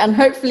can't wait. And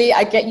hopefully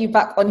I get you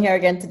back on here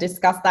again to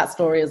discuss that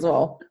story as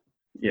well.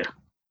 Yeah,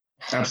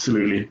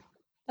 absolutely.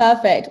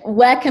 Perfect.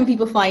 Where can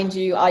people find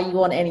you? Are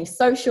you on any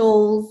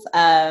socials?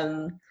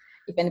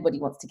 If anybody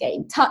wants to get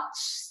in touch.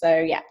 So,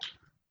 yeah.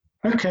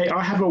 Okay,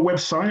 I have a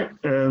website,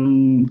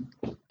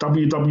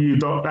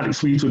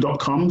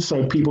 www.alexwheatle.com,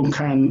 so people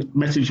can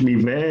message me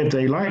there if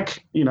they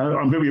like.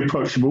 I'm very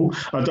approachable.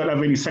 I don't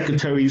have any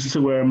secretaries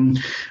to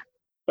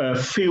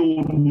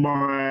field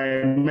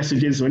my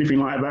messages or anything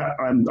like that.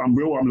 I'm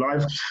real, I'm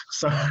live.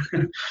 So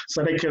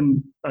they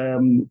can,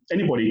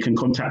 anybody can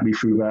contact me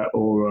through that,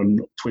 or on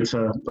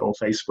Twitter or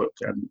Facebook,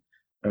 and,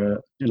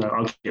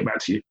 I'll get back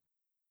to you.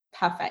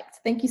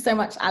 Perfect. Thank you so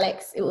much,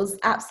 Alex. It was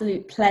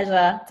absolute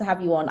pleasure to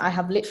have you on. I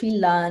have literally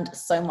learned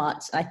so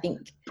much. I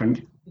think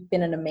you've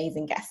been an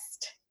amazing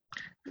guest.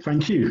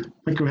 Thank you.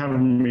 Thank you for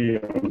having me.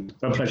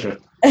 A pleasure.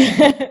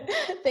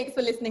 Thanks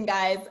for listening,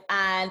 guys.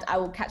 And I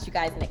will catch you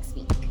guys next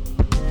week.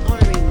 I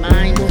want to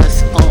remind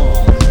us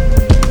all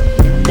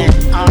that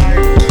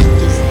art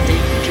is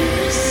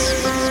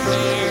dangerous,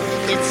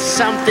 and it's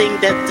something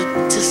that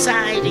the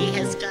society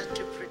has got